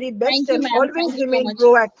all the very best. Thank you, And ma'am. always Thank you so remain much.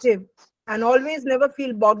 proactive, and always never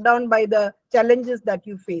feel bogged down by the challenges that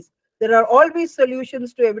you face. There are always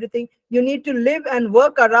solutions to everything. You need to live and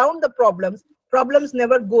work around the problems. Problems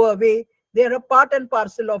never go away. They are a part and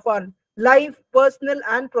parcel of our life, personal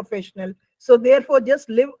and professional. So therefore, just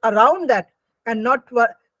live around that and not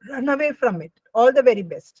run away from it. All the very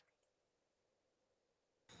best.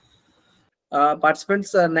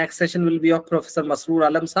 Participants, next session will be of Professor Masroor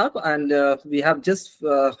Alam Saab, and we have just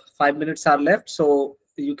 5 minutes are left, so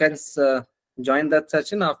you can join that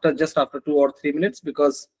session just after 2 or 3 minutes,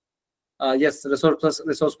 because yes,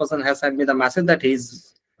 resource person has sent me the message that he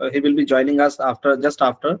will be joining us just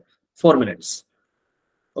after 4 minutes.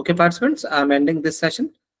 Okay, participants, I'm ending this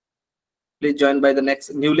session. Please join by the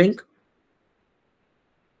next new link.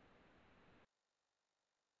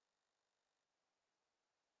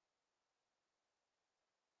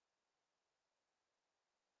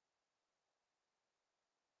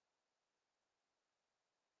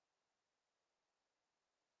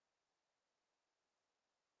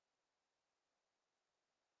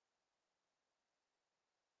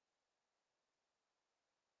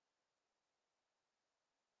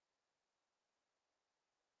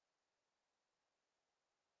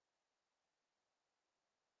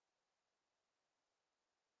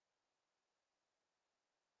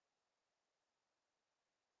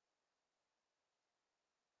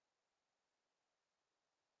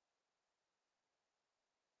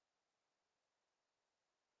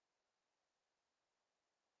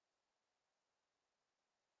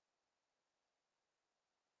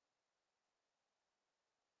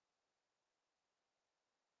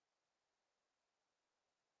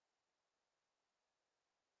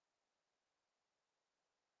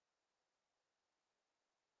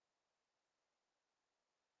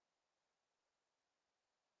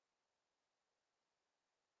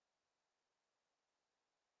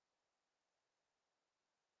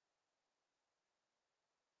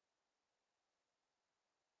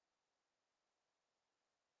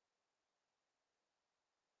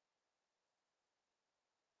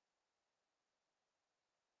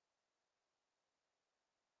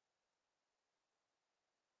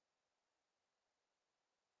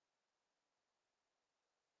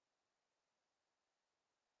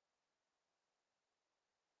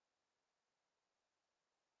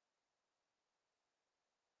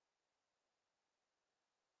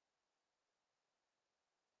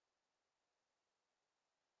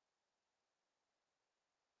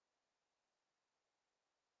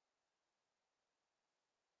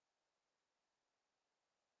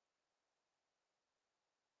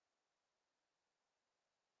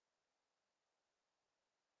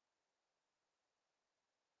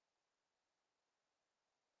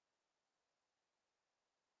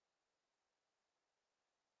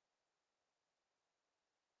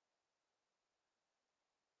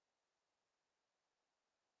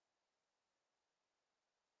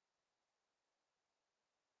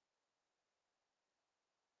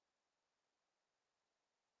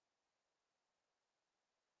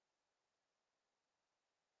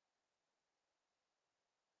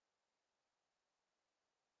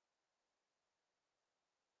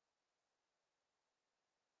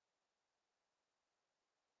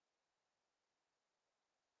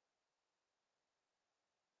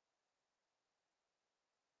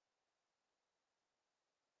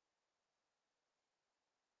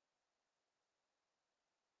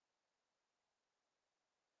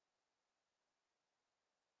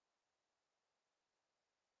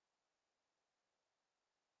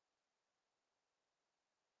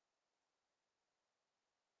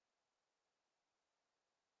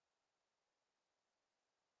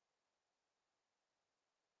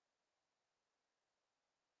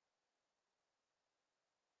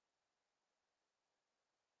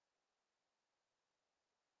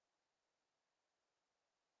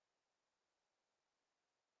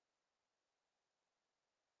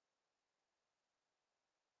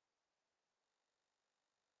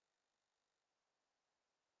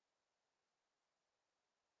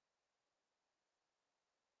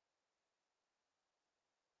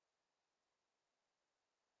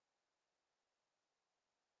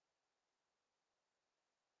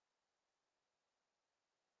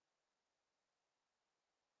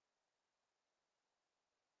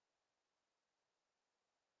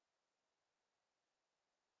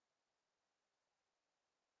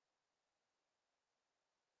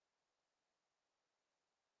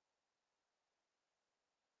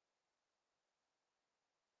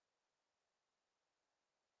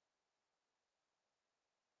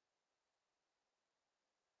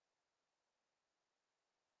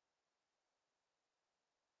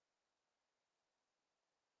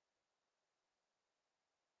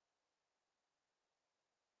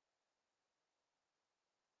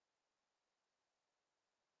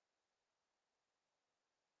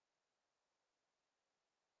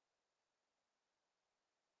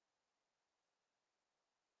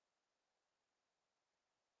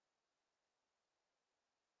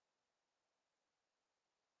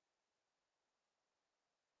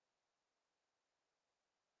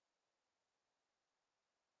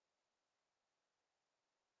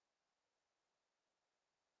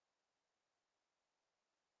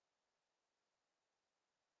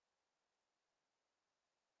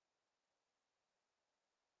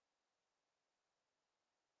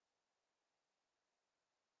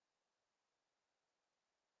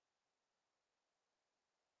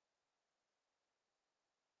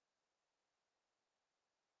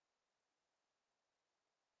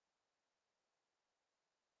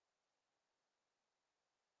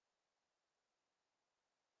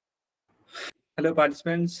 Hello,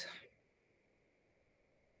 participants.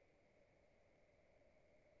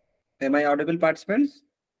 Am I audible, participants?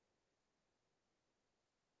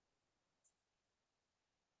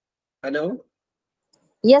 Hello?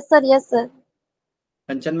 Yes, sir. Yes, sir.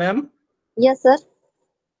 Kanchan ma'am? Yes, sir.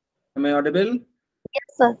 Am I audible? Yes,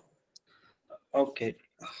 sir. Okay.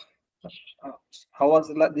 How was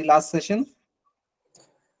the last session?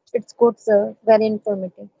 It's good, sir. Very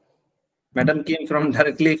informative. Madam came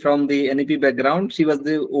directly from the NEP background. She was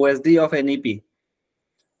the OSD of NEP.